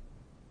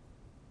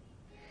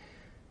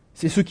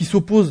 C'est ceux qui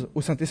s'opposent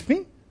au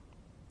Saint-Esprit.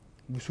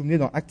 Vous vous souvenez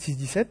dans Actes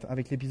 6-17,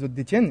 avec l'épisode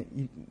d'Étienne,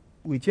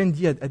 où Étienne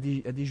dit à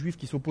des Juifs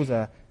qui s'opposent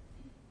à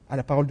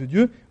la parole de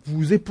Dieu,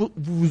 vous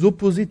vous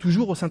opposez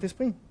toujours au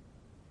Saint-Esprit.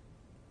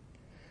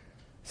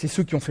 C'est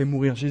ceux qui ont fait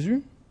mourir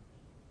Jésus.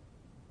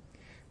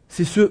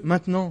 C'est ceux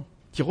maintenant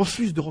qui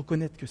refusent de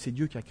reconnaître que c'est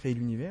Dieu qui a créé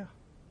l'univers.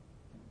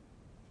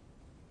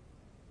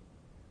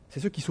 C'est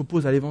ceux qui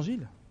s'opposent à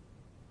l'Évangile.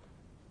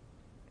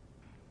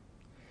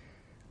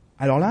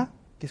 Alors là,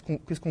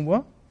 qu'est-ce qu'on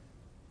voit?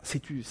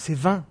 C'est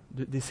vain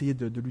d'essayer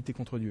de lutter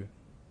contre Dieu.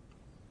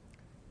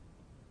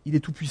 Il est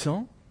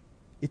tout-puissant,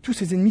 et tous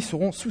ses ennemis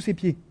seront sous ses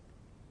pieds.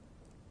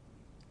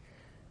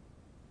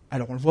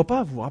 Alors on ne le voit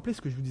pas, vous vous rappelez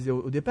ce que je vous disais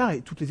au départ,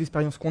 et toutes les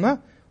expériences qu'on a,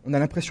 on a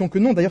l'impression que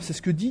non. D'ailleurs, c'est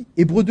ce que dit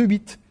Hébreux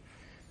 2:8.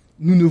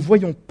 Nous ne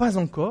voyons pas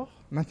encore,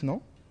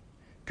 maintenant,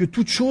 que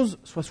toute chose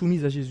soit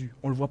soumise à Jésus.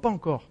 On ne le voit pas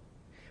encore.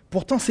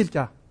 Pourtant, c'est le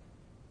cas.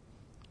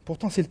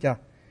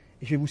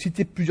 Et je vais vous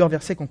citer plusieurs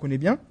versets qu'on connaît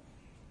bien.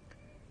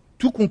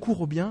 Tout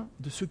concourt au bien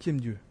de ceux qui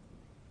aiment Dieu.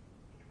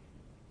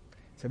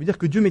 Ça veut dire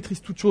que Dieu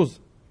maîtrise toutes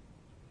choses.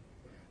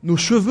 Nos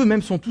cheveux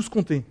même sont tous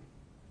comptés.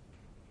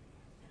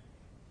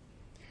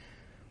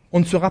 On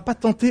ne sera pas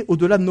tenté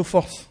au-delà de nos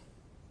forces.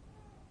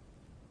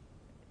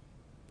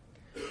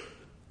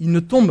 Il ne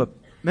tombe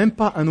même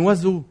pas un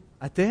oiseau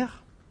à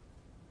terre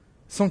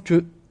sans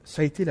que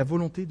ça ait été la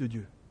volonté de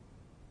Dieu.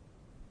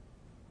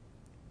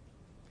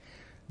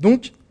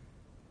 Donc,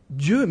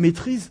 Dieu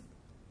maîtrise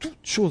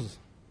toutes choses.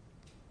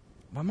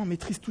 Vraiment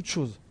maîtrise toutes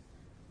choses.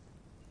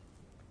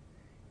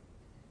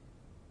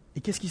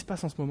 Et qu'est-ce qui se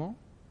passe en ce moment?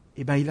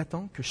 Eh bien, il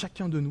attend que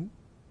chacun de nous,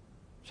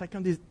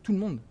 tout le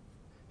monde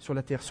sur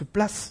la terre, se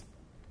place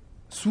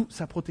sous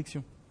sa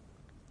protection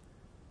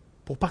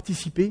pour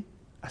participer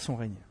à son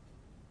règne.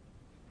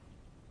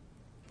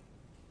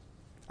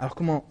 Alors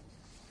comment?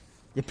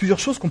 Il y a plusieurs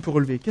choses qu'on peut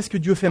relever. Qu'est-ce que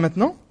Dieu fait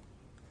maintenant?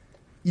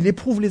 Il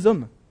éprouve les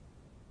hommes.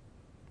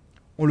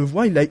 On le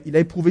voit, il a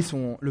éprouvé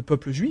le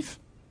peuple juif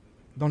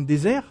dans le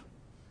désert.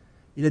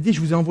 Il a dit, je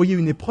vous ai envoyé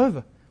une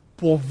épreuve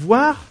pour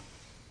voir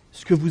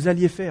ce que vous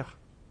alliez faire.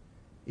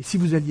 Et si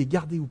vous alliez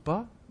garder ou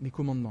pas mes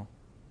commandements.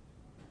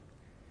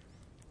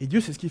 Et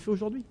Dieu, c'est ce qu'il fait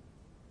aujourd'hui.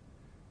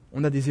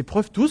 On a des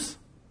épreuves tous.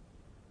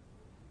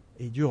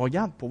 Et Dieu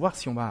regarde pour voir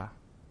si on va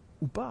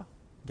ou pas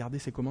garder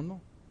ses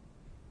commandements.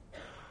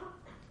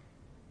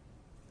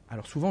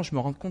 Alors souvent, je me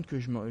rends compte que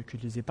je ne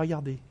les ai pas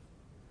gardés.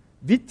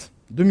 Vite,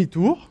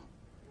 demi-tour,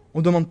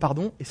 on demande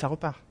pardon et ça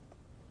repart.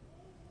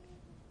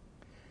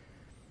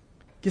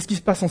 Qu'est-ce qui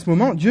se passe en ce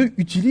moment? Dieu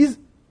utilise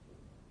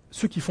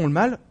ceux qui font le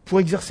mal pour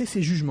exercer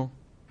ses jugements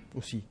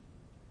aussi.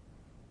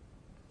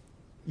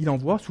 Il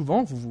envoie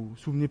souvent, vous vous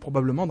souvenez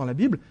probablement dans la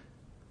Bible,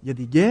 il y a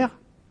des guerres,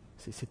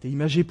 c'était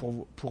imagé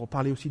pour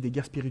parler aussi des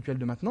guerres spirituelles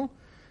de maintenant.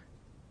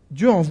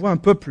 Dieu envoie un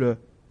peuple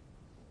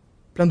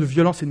plein de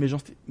violence et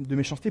de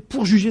méchanceté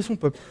pour juger son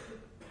peuple.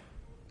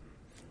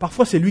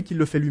 Parfois c'est lui qui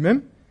le fait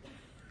lui-même,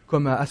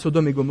 comme à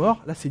Sodome et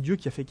Gomorrhe. Là c'est Dieu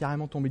qui a fait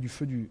carrément tomber du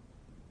feu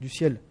du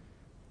ciel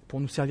pour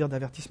nous servir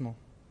d'avertissement.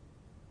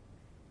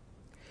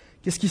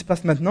 Qu'est-ce qui se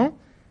passe maintenant?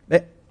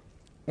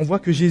 On voit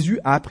que Jésus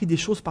a appris des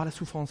choses par la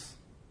souffrance.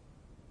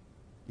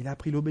 Il a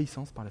appris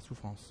l'obéissance par la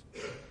souffrance.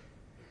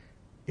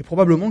 Et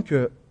probablement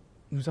que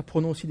nous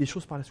apprenons aussi des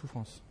choses par la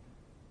souffrance.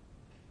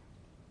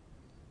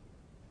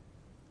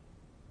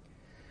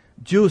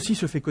 Dieu aussi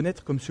se fait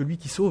connaître comme celui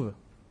qui sauve.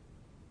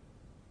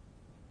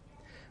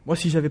 Moi,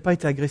 si je n'avais pas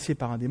été agressé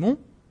par un démon,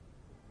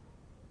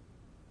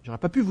 je n'aurais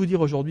pas pu vous dire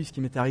aujourd'hui ce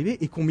qui m'est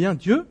arrivé et combien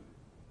Dieu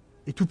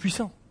est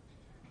tout-puissant.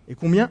 Et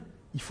combien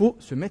il faut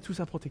se mettre sous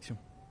sa protection.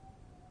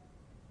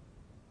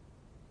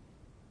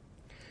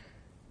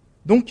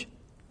 Donc,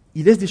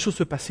 il laisse des choses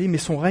se passer, mais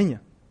son règne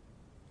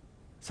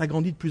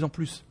s'agrandit de plus en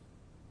plus.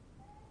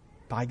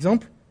 Par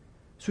exemple,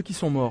 ceux qui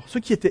sont morts, ceux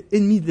qui étaient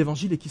ennemis de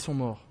l'Évangile et qui sont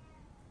morts,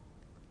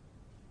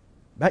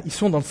 ils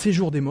sont dans le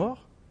séjour des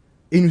morts,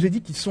 et il nous est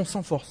dit qu'ils sont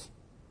sans force.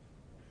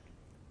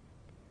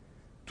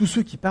 Tous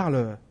ceux qui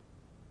parlent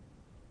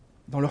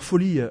dans leur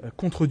folie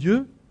contre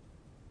Dieu,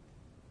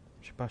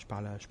 je sais pas,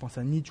 je pense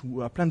à Nietzsche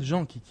ou à plein de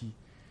gens qui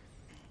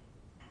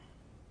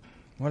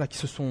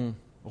se sont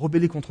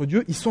rebellés contre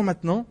Dieu, ils sont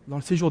maintenant dans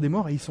le séjour des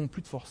morts et ils sont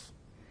plus de force.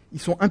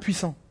 Ils sont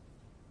impuissants.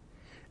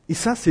 Et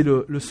ça, c'est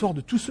le sort de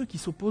tous ceux qui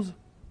s'opposent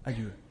à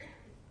Dieu.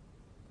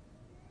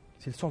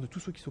 C'est le sort de tous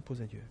ceux qui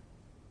s'opposent à Dieu.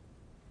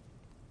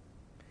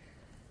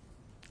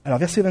 Alors,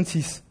 verset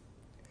 26.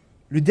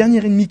 Le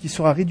dernier ennemi qui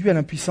sera réduit à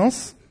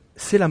l'impuissance,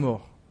 c'est la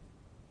mort.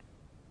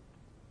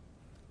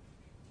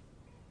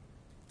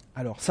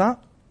 Alors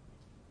ça,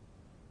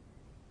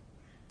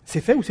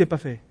 c'est fait ou c'est pas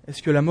fait?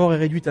 Est-ce que la mort est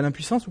réduite à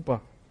l'impuissance ou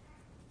pas?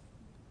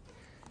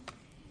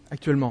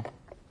 Actuellement.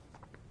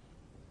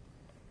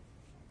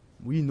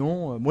 oui,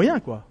 non, moyen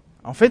quoi.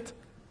 En fait,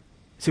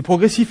 c'est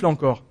progressif là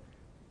encore.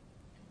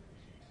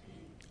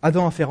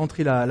 Adam a fait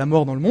rentrer la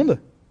mort dans le monde.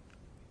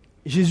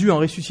 Jésus, en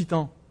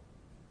ressuscitant,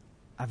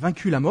 a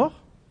vaincu la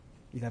mort.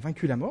 Il a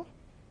vaincu la mort.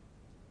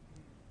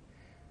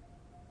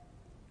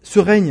 Ce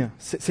règne,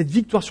 cette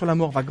victoire sur la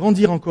mort va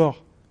grandir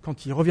encore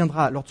quand il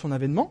reviendra lors de son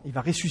avènement. Il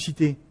va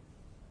ressusciter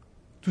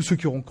tous ceux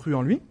qui auront cru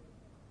en lui.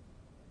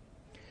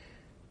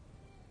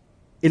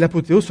 Et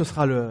l'apothéose, ce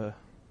sera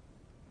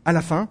à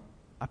la fin,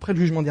 après le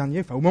jugement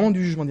dernier, enfin au moment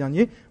du jugement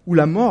dernier, où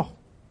la mort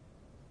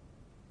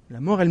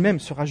elle-même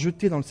sera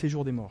jetée dans le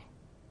séjour des morts.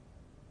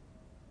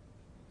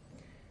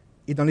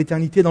 Et dans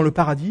l'éternité, dans le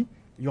paradis,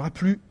 il n'y aura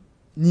plus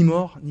ni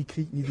mort, ni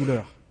cri, ni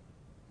douleur.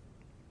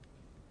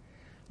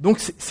 Donc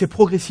c'est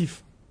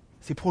progressif.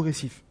 C'est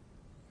progressif.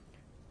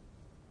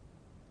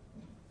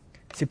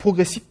 C'est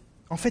progressif.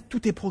 En fait,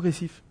 tout est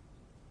progressif.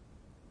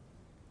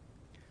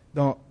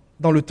 Dans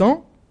le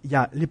temps, il y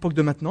a l'époque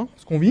de maintenant,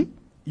 ce qu'on vit,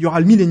 il y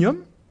aura le millénium,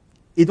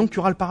 et donc il y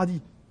aura le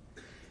paradis.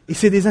 Et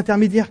c'est des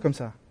intermédiaires comme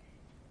ça.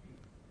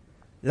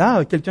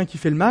 Là, quelqu'un qui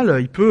fait le mal,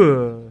 il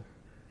peut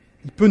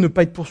ne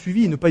pas être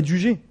poursuivi, ne pas être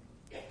jugé.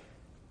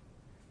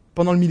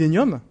 Pendant le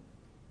millénium,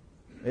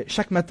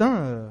 chaque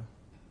matin,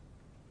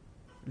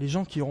 les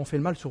gens qui auront fait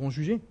le mal seront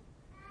jugés.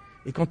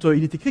 Et quand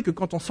il est écrit que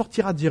quand on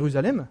sortira de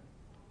Jérusalem,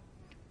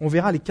 on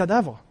verra les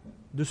cadavres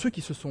de ceux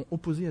qui se sont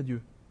opposés à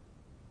Dieu.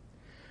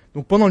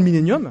 Donc pendant le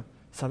millénium,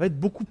 ça va être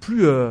beaucoup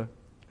plus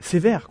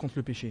sévère contre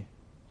le péché.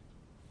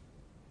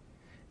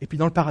 Et puis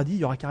dans le paradis, il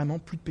y aura carrément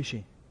plus de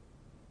péché.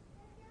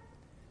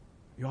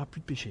 Il n'y aura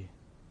plus de péché.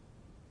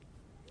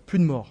 Plus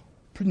de mort,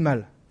 plus de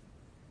mal.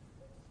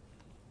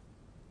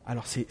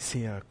 Alors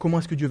comment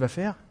est-ce que Dieu va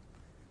faire ?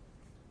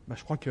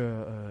 Je crois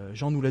que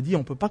Jean nous l'a dit, on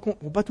ne peut pas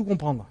tout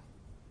comprendre.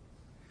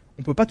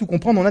 On ne peut pas tout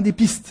comprendre, on a des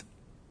pistes.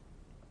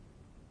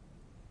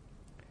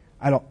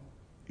 Alors,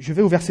 je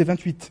vais au verset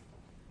 28.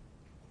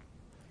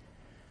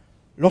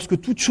 Lorsque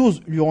toutes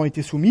choses lui auront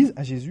été soumises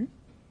à Jésus,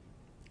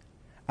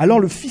 alors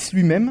le Fils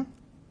lui-même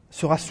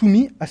sera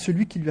soumis à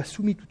celui qui lui a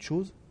soumis toutes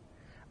choses,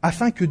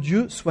 afin que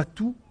Dieu soit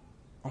tout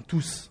en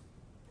tous.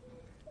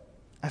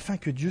 Afin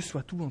que Dieu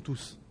soit tout en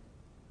tous.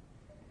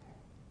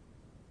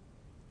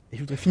 Et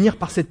je voudrais finir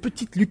par cette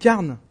petite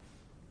lucarne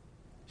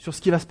sur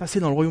ce qui va se passer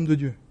dans le royaume de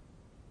Dieu.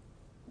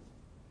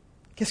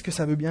 Qu'est-ce que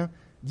ça veut bien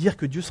dire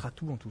que Dieu sera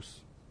tout en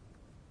tous ?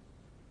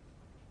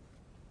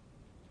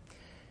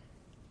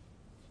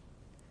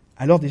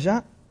 Alors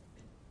déjà,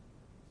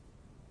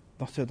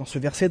 dans ce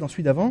verset, dans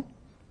celui d'avant,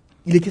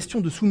 il est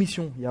question de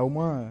soumission. Il y a au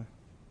moins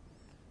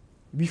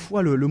 8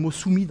 fois le mot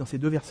soumis dans ces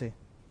 2 versets.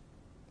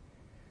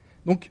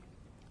 Donc,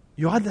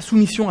 il y aura de la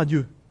soumission à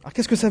Dieu. Alors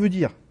qu'est-ce que ça veut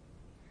dire ?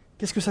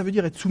 Qu'est-ce que ça veut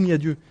dire être soumis à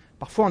Dieu ?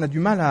 Parfois, on a du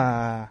mal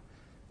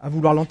à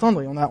vouloir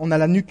l'entendre et on a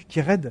la nuque qui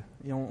est raide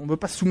et on ne veut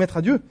pas se soumettre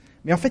à Dieu.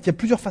 Mais en fait, il y a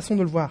plusieurs façons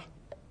de le voir.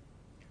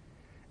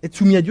 Être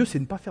soumis à Dieu, c'est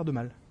ne pas faire de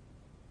mal.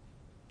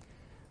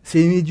 C'est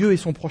aimer Dieu et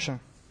son prochain.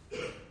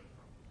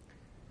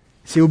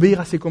 C'est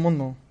obéir à ses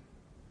commandements.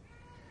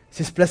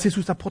 C'est se placer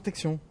sous sa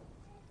protection.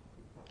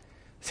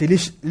 C'est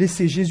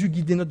laisser Jésus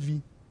guider notre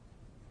vie.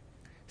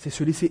 C'est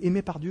se laisser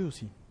aimer par Dieu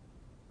aussi.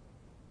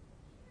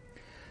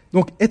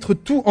 Donc, être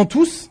tout en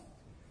tous,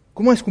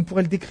 comment est-ce qu'on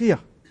pourrait le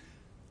décrire ?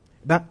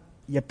 Il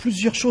y a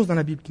plusieurs choses dans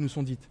la Bible qui nous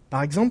sont dites.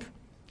 Par exemple,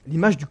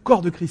 l'image du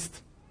corps de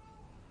Christ.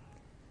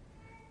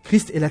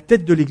 Christ est la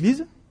tête de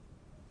l'Église,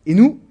 et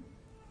nous,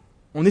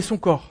 on est son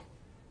corps.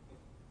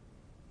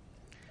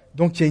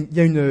 Donc il y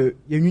a une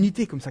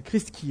unité comme ça,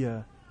 Christ qui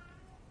est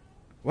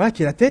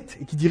la tête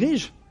et qui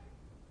dirige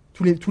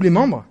tous les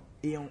membres,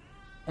 et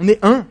on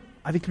est un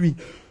avec lui.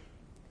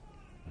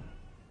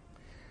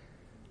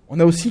 On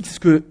a aussi ce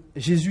que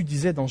Jésus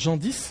disait dans Jean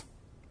 10,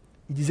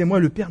 il disait « Moi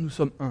et le Père, nous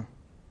sommes un ».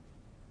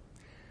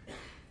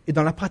 Et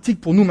dans la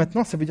pratique, pour nous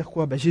maintenant, ça veut dire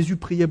quoi ? Jésus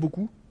priait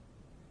beaucoup,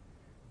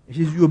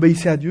 Jésus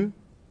obéissait à Dieu,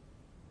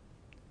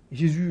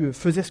 Jésus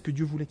faisait ce que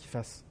Dieu voulait qu'il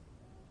fasse.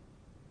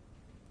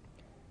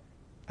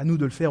 À nous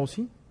de le faire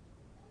aussi.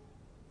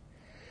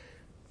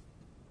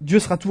 Dieu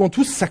sera tout en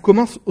tous, ça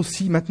commence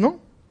aussi maintenant,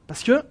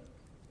 parce que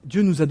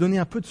Dieu nous a donné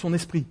un peu de son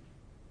esprit.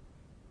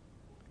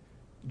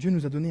 Dieu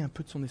nous a donné un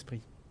peu de son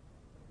esprit.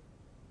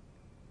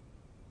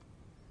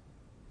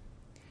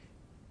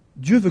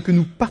 Dieu veut que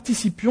nous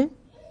participions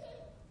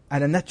à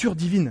la nature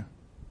divine.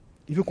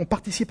 Il veut qu'on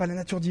participe à la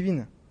nature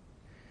divine.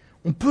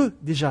 On peut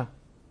déjà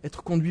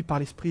être conduit par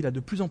l'Esprit là de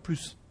plus en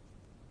plus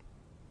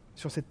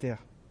sur cette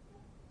terre.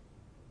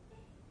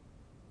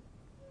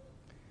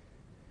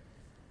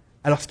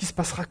 Alors ce qui se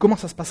passera, comment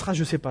ça se passera,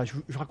 je ne sais pas.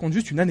 Je raconte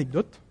juste une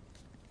anecdote.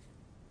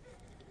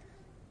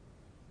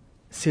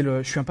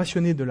 Je suis un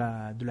passionné de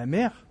la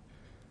mer,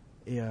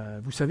 et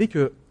vous savez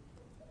que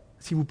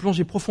si vous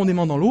plongez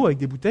profondément dans l'eau avec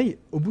des bouteilles,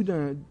 au bout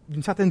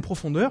d'une certaine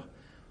profondeur,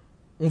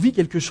 on vit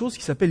quelque chose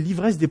qui s'appelle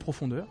l'ivresse des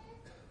profondeurs.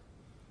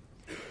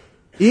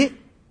 Et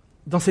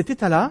dans cet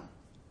état-là,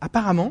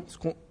 apparemment,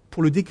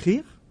 pour le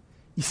décrire,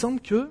 il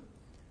semble que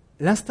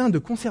l'instinct de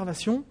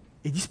conservation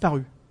est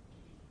disparu.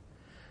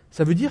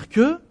 Ça veut dire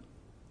que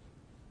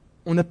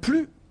on n'a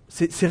plus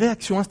ces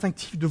réactions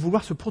instinctives de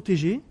vouloir se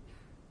protéger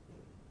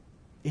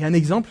Et un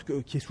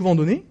exemple qui est souvent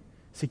donné,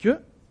 c'est que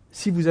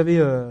si vous avez,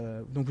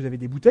 donc vous avez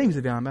des bouteilles, vous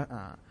avez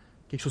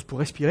quelque chose pour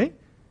respirer,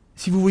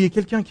 si vous voyez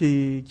quelqu'un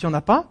qui en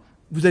a pas,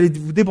 vous allez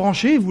vous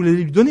débrancher, vous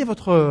allez lui donner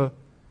votre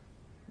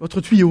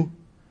tuyau,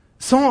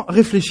 sans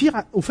réfléchir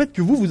au fait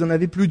que vous en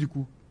avez plus du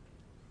coup.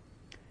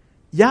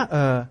 Il y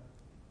a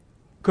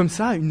comme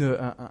ça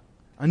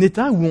un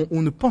état où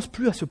on ne pense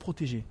plus à se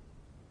protéger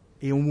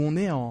et où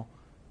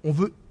on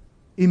veut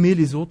aimer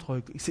les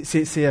autres.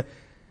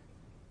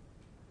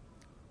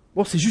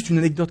 Bon, c'est juste une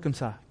anecdote comme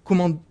ça.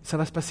 Comment ça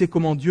va se passer,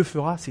 comment Dieu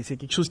fera, c'est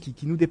quelque chose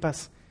qui nous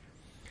dépasse.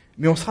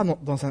 Mais on sera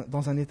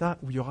dans un état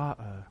où il y aura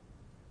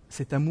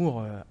cet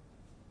amour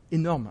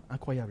énorme,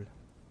 incroyable.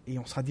 Et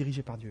on sera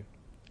dirigé par Dieu.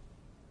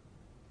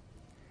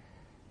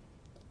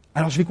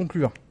 Alors je vais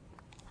conclure.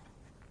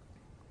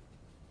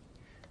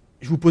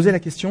 Je vous posais la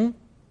question,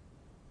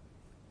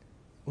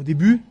 au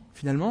début,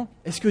 finalement,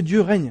 est-ce que Dieu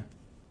règne ?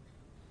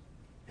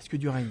 Est-ce que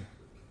Dieu règne ?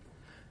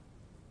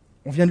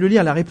 On vient de le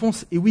lire, la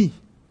réponse est oui.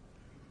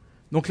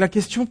 Donc la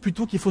question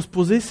plutôt qu'il faut se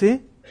poser,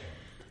 c'est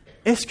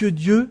est-ce que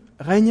Dieu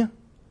règne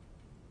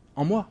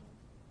en moi ?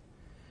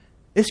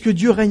 Est-ce que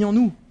Dieu règne en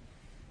nous ?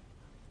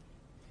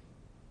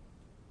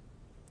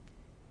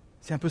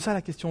 C'est un peu ça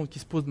la question qui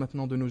se pose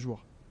maintenant de nos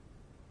jours.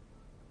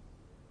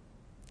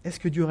 Est-ce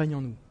que Dieu règne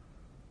en nous ?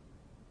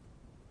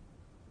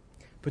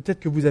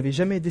 Peut-être que vous n'avez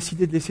jamais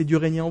décidé de laisser Dieu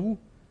régner en vous.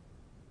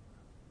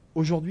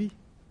 Aujourd'hui,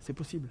 c'est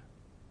possible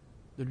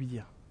de lui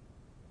dire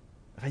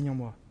 « Règne en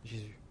moi,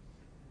 Jésus ».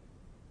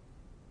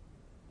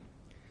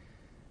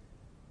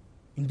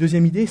 Une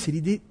deuxième idée, c'est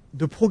l'idée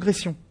de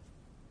progression,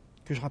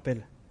 que je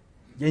rappelle.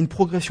 Il y a une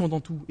progression dans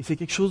tout, et c'est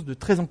quelque chose de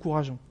très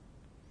encourageant.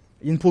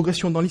 Il y a une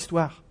progression dans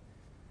l'histoire.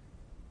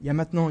 Il y a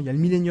le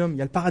millénium, il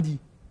y a le paradis.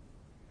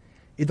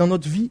 Et dans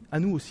notre vie, à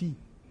nous aussi,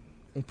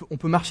 on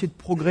peut marcher de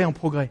progrès en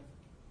progrès.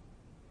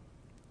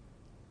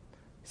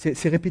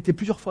 C'est répété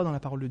plusieurs fois dans la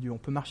parole de Dieu. On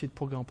peut marcher de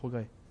progrès en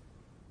progrès.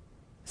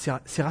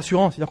 C'est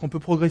rassurant, c'est-à-dire qu'on peut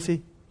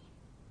progresser.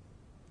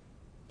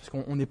 Parce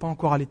qu'on n'est pas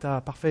encore à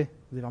l'état parfait,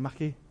 vous avez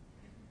remarqué.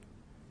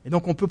 Et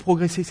donc on peut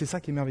progresser, c'est ça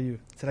qui est merveilleux.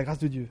 C'est la grâce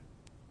de Dieu.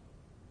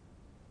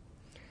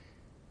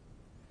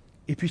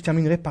 Et puis je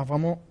terminerai par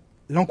vraiment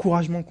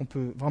l'encouragement qu'on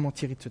peut vraiment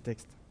tirer de ce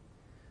texte.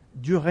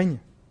 Dieu règne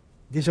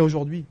déjà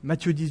aujourd'hui.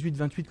 Matthieu 18,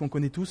 28 qu'on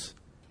connaît tous.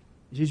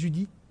 Jésus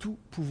dit « Tout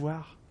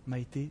pouvoir m'a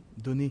été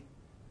donné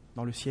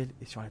dans le ciel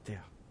et sur la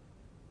terre. »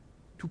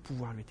 Tout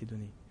pouvoir lui a été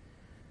donné.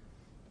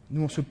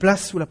 Nous, on se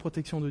place sous la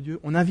protection de Dieu.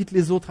 On invite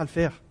les autres à le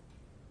faire.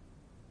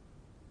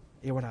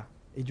 Et voilà.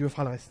 Et Dieu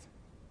fera le reste.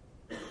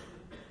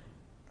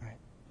 Ouais.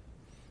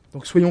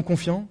 Donc soyons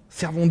confiants.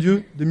 Servons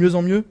Dieu de mieux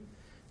en mieux.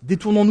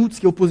 Détournons-nous de ce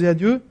qui est opposé à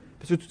Dieu.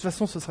 Parce que de toute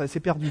façon, c'est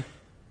perdu.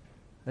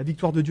 La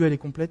victoire de Dieu, elle est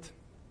complète.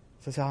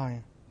 Ça ne sert à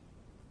rien.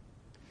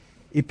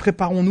 Et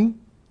préparons-nous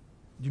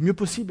du mieux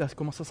possible à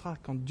comment ça sera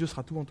quand Dieu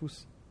sera tout en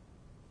tous.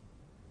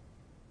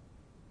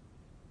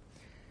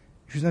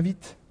 Je vous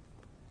invite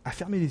à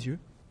fermer les yeux.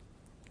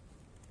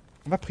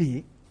 On va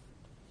prier.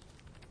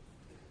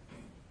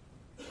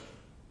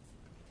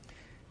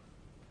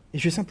 Et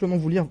je vais simplement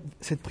vous lire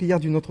cette prière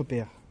du Notre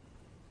Père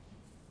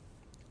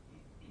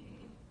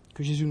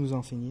que Jésus nous a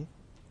enseignée.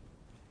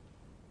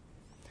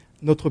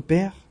 Notre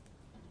Père,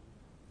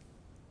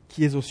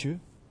 qui es aux cieux,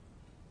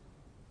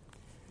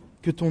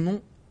 que ton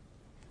nom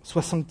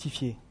soit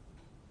sanctifié,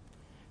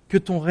 que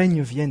ton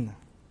règne vienne,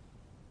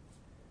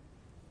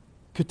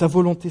 que ta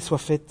volonté soit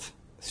faite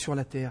sur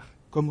la terre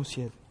comme au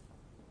ciel.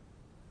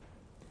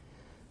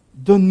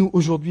 Donne-nous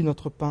aujourd'hui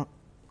notre pain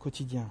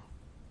quotidien.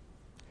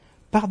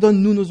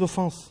 Pardonne-nous nos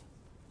offenses,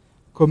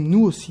 comme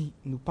nous aussi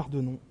nous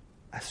pardonnons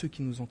à ceux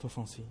qui nous ont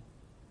offensés.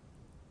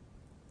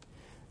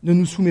 Ne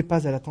nous soumets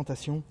pas à la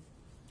tentation,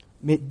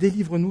 mais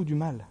délivre-nous du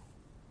mal,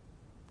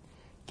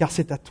 car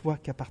c'est à toi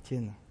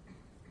qu'appartiennent,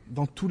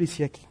 dans tous les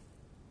siècles,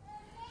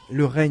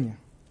 le règne,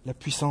 la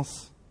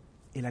puissance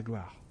et la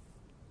gloire.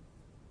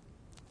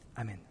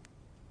 Amen.